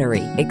 Code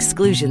BUTTERY.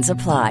 Exclusions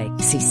apply.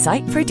 See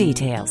site for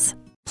details.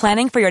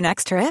 Planning for your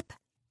next trip?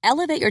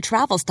 Elevate your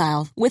travel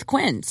style with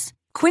Quince.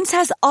 Quince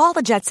has all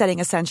the jet-setting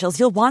essentials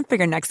you'll want for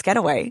your next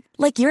getaway,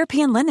 like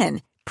European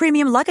linen,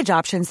 premium luggage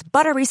options,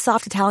 buttery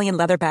soft Italian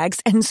leather bags,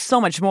 and so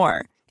much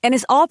more. And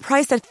is all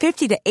priced at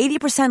 50 to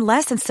 80%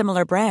 less than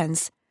similar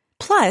brands.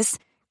 Plus,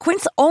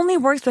 Quince only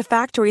works with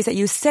factories that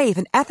use safe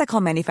and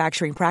ethical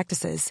manufacturing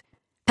practices.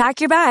 Pack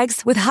your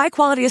bags with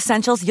high-quality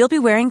essentials you'll be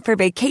wearing for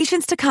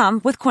vacations to come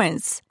with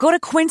Quince. Go to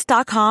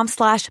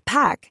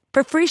quince.com/pack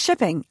for free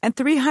shipping and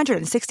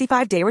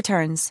 365-day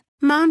returns.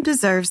 Mom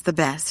deserves the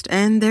best,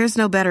 and there's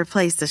no better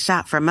place to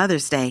shop for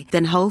Mother's Day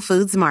than Whole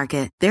Foods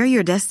Market. They're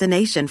your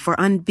destination for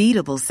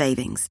unbeatable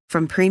savings,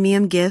 from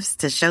premium gifts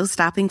to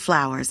show-stopping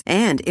flowers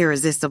and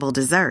irresistible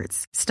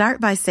desserts. Start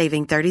by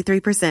saving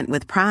 33%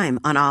 with Prime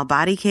on all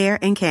body care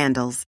and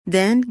candles.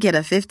 Then get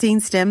a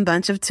 15-stem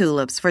bunch of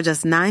tulips for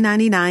just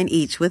 $9.99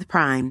 each with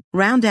Prime.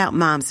 Round out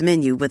Mom's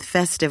menu with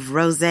festive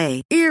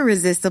rosé,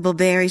 irresistible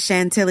berry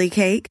chantilly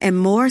cake, and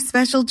more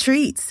special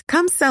treats.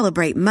 Come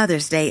celebrate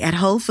Mother's Day at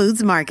Whole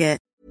Foods Market.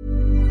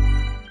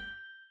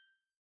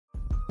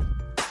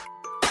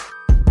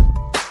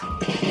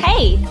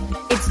 Hey,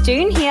 it's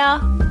June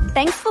here.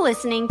 Thanks for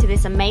listening to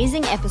this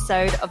amazing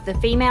episode of the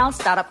Female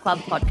Startup Club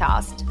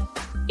podcast.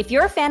 If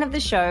you're a fan of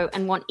the show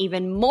and want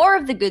even more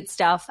of the good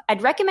stuff,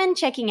 I'd recommend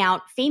checking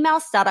out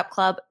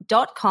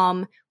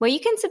femalestartupclub.com, where you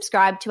can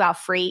subscribe to our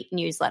free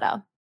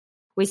newsletter.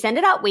 We send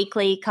it out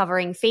weekly,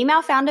 covering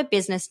female founder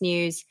business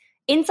news,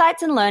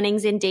 insights and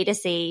learnings in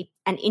D2C,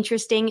 and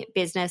interesting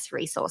business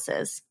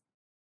resources.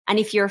 And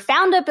if you're a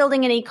founder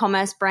building an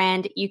e-commerce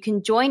brand, you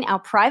can join our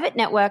private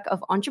network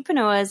of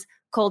entrepreneurs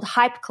called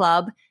Hype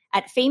Club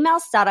at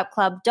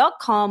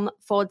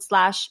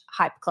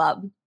femalestartupclub.com/Hype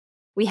Club.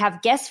 We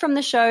have guests from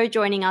the show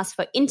joining us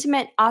for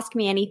intimate Ask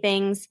Me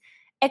Anythings,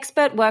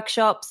 expert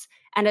workshops,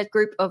 and a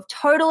group of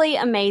totally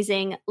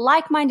amazing,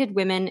 like-minded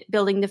women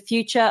building the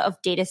future of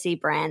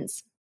D2C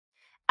brands.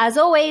 As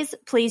always,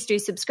 please do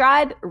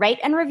subscribe, rate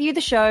and review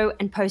the show,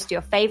 and post your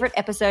favorite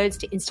episodes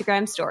to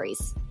Instagram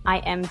stories. I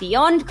am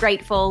beyond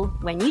grateful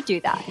when you do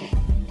that.